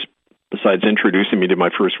 of course, besides introducing me to my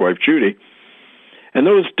first wife, Judy. And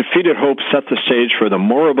those defeated hopes set the stage for the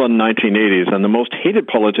moribund 1980s and the most hated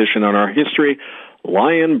politician in our history,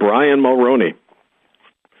 Lion Brian Mulroney.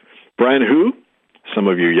 Brian who? Some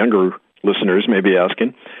of you younger listeners may be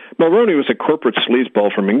asking. Mulroney was a corporate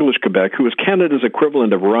sleazeball from English Quebec who was Canada's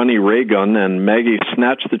equivalent of Ronnie Reagan and Maggie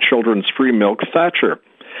Snatch the Children's Free Milk Thatcher.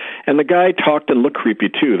 And the guy talked and looked creepy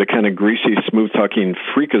too, the kind of greasy, smooth-talking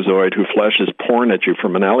freakazoid who flashes porn at you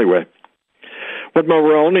from an alleyway. What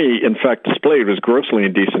Mulroney, in fact, displayed was grossly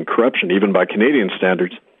indecent corruption, even by Canadian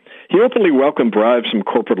standards. He openly welcomed bribes from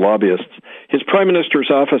corporate lobbyists. His prime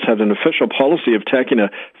minister's office had an official policy of tacking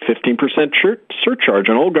a 15% surcharge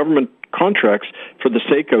on all government contracts for the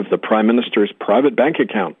sake of the prime minister's private bank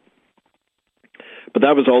account. But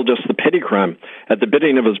that was all just the petty crime. At the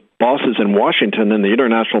bidding of his bosses in Washington and the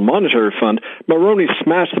International Monetary Fund, Mulroney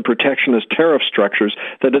smashed the protectionist tariff structures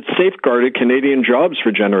that had safeguarded Canadian jobs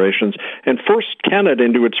for generations and forced Canada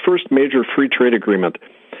into its first major free trade agreement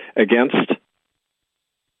against,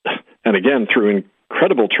 and again through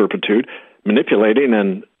incredible turpitude, manipulating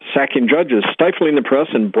and sacking judges, stifling the press,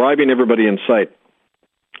 and bribing everybody in sight.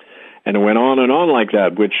 And it went on and on like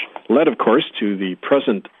that, which led, of course, to the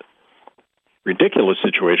present ridiculous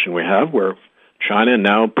situation we have where China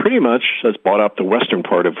now pretty much has bought up the western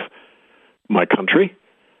part of my country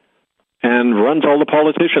and runs all the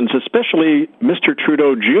politicians, especially Mr.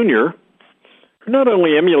 Trudeau Jr., who not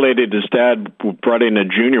only emulated his dad, who brought in a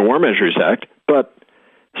Junior War Measures Act, but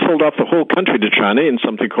sold off the whole country to China in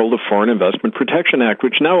something called the Foreign Investment Protection Act,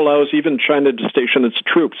 which now allows even China to station its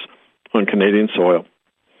troops on Canadian soil.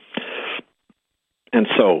 And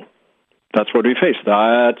so that's what we face.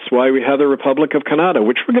 That's why we have the Republic of Canada,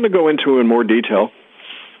 which we're going to go into in more detail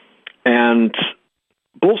and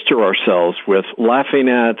bolster ourselves with laughing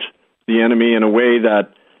at the enemy in a way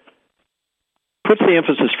that puts the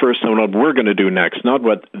emphasis first on what we're going to do next, not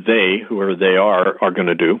what they, whoever they are going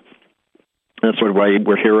to do. That's why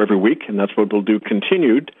we're here every week, and that's what we'll do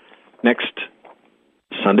continued next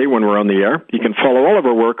Sunday when we're on the air. You can follow all of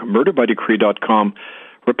our work, murderbydecree.com,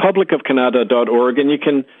 republicofcanada.org, and you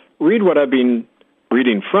can read what I've been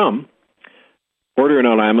reading from. Order it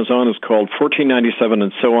on Amazon. Is called 1497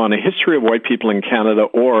 and so on, A History of White People in Canada,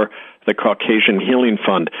 or the Caucasian Healing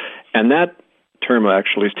Fund. And that term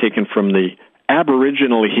actually is taken from the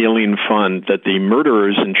Aboriginal Healing Fund that the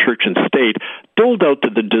murderers in church and state doled out to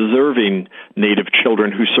the deserving Native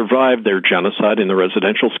children who survived their genocide in the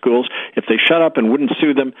residential schools. If they shut up and wouldn't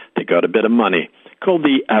sue them, they got a bit of money. Called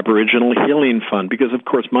the Aboriginal Healing Fund, because of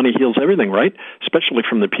course money heals everything, right? Especially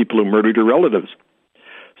from the people who murdered your relatives.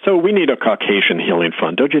 So we need a Caucasian Healing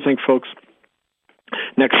Fund, don't you think, folks?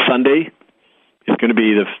 Next Sunday is going to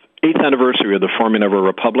be the 8th anniversary of the forming of a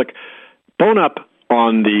republic. Bone up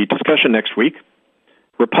on the discussion next week.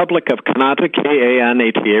 Republic of Canada,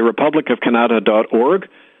 Kanata, republicofcanada.org.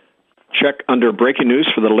 Check under breaking news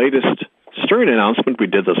for the latest stirring announcement. We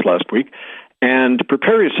did this last week. And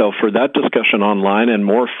prepare yourself for that discussion online and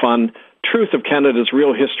more fun truth of Canada's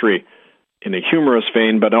real history in a humorous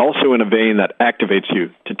vein, but also in a vein that activates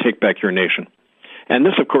you to take back your nation. And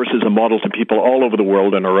this, of course, is a model to people all over the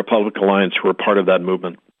world in our Republic Alliance who are part of that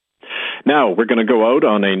movement. Now, we're going to go out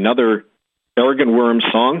on another Aragon Worm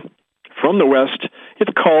song from the West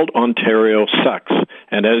It's called Ontario Sucks.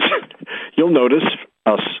 And as you'll notice,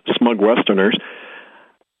 us smug Westerners,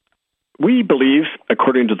 we believe,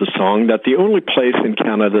 according to the song, that the only place in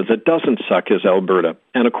Canada that doesn't suck is Alberta,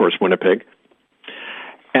 and of course Winnipeg.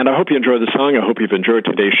 And I hope you enjoyed the song. I hope you've enjoyed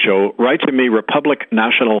today's show. Write to me, Republic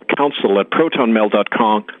National Council at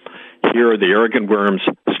protonmail.com. Here are the Arrogant Worms.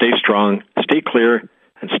 Stay strong, stay clear,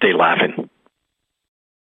 and stay laughing.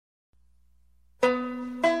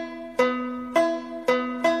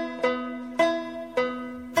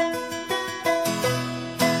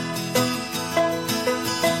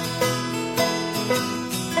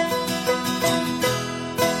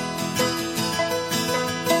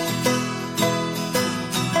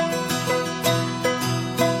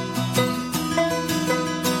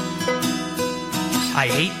 I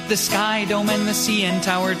hate the Sky Dome and the CN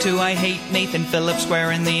Tower too. I hate Nathan Phillips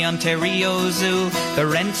Square and the Ontario Zoo. The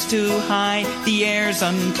rent's too high, the air's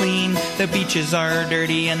unclean, the beaches are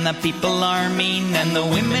dirty and the people are mean, and the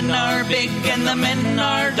women are big and the men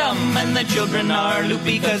are dumb, and the children are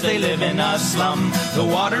loopy because they live in a slum. The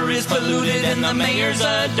water is polluted and the mayor's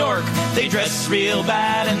a dork. They dress real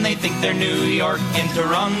bad and they think they're New York. In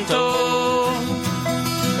Toronto,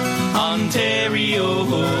 Ontario.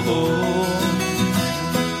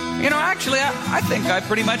 You know, actually, I think I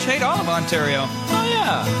pretty much hate all of Ontario. Oh,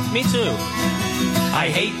 yeah, me too. I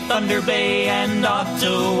hate Thunder Bay and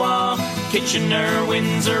Ottawa, Kitchener,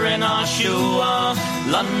 Windsor, and Oshawa.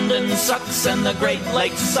 London sucks and the Great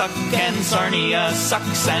Lakes suck, and Sarnia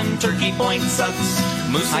sucks and Turkey Point sucks.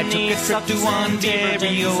 I took a trip to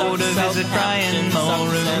Ontario to visit Brian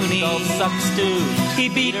Mulrooney. He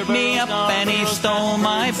beat me up and he stole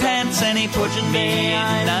my pants and he put me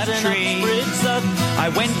in a tree. I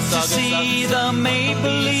went to see the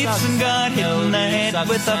Maple Leafs and got hit in the head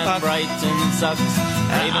with a puck.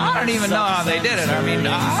 I don't even know how they did it. I mean,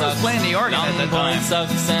 I was playing the organ at the time.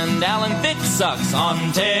 Sucks and Alan Thick sucks.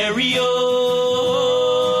 Ontario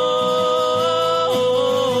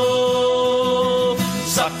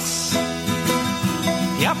sucks.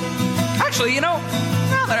 Yep. Actually, you know,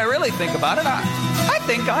 now that I really think about it, I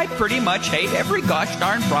think I pretty much hate every gosh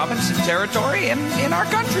darn province and territory in our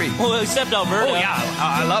country. Well, except Alberta. Oh, yeah.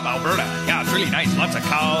 I love Alberta. Yeah, it's really nice. Lots of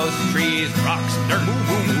cows, trees, rocks, dirt.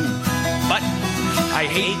 But I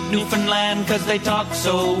hate Newfoundland because they talk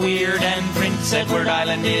so weird, and Prince Edward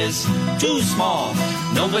Island is too small.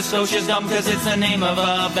 Nova Scotia's dumb because it's the name of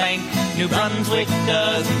a bank. New Brunswick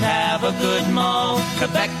doesn't have a good mall.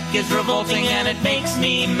 Quebec is revolting and it makes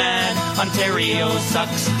me mad. Ontario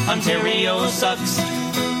sucks. Ontario sucks.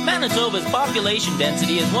 Manitoba's population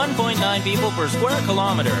density is 1.9 people per square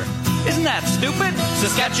kilometer. Isn't that stupid?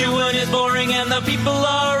 Saskatchewan is boring and the people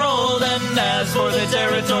are old, and as for the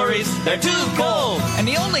territories, they're too cold. And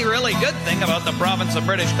the only really good thing about the province of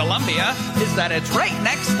British Columbia is that it's right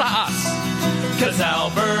next to us. 'Cause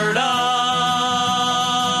Alberta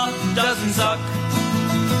doesn't suck,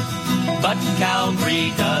 but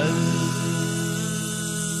Calgary does.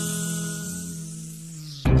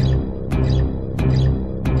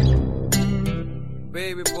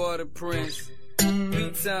 Baby boy the Prince,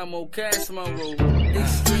 big time on Cash Monroe,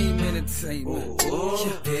 extreme entertainment.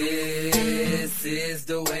 This is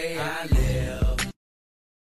the way I live.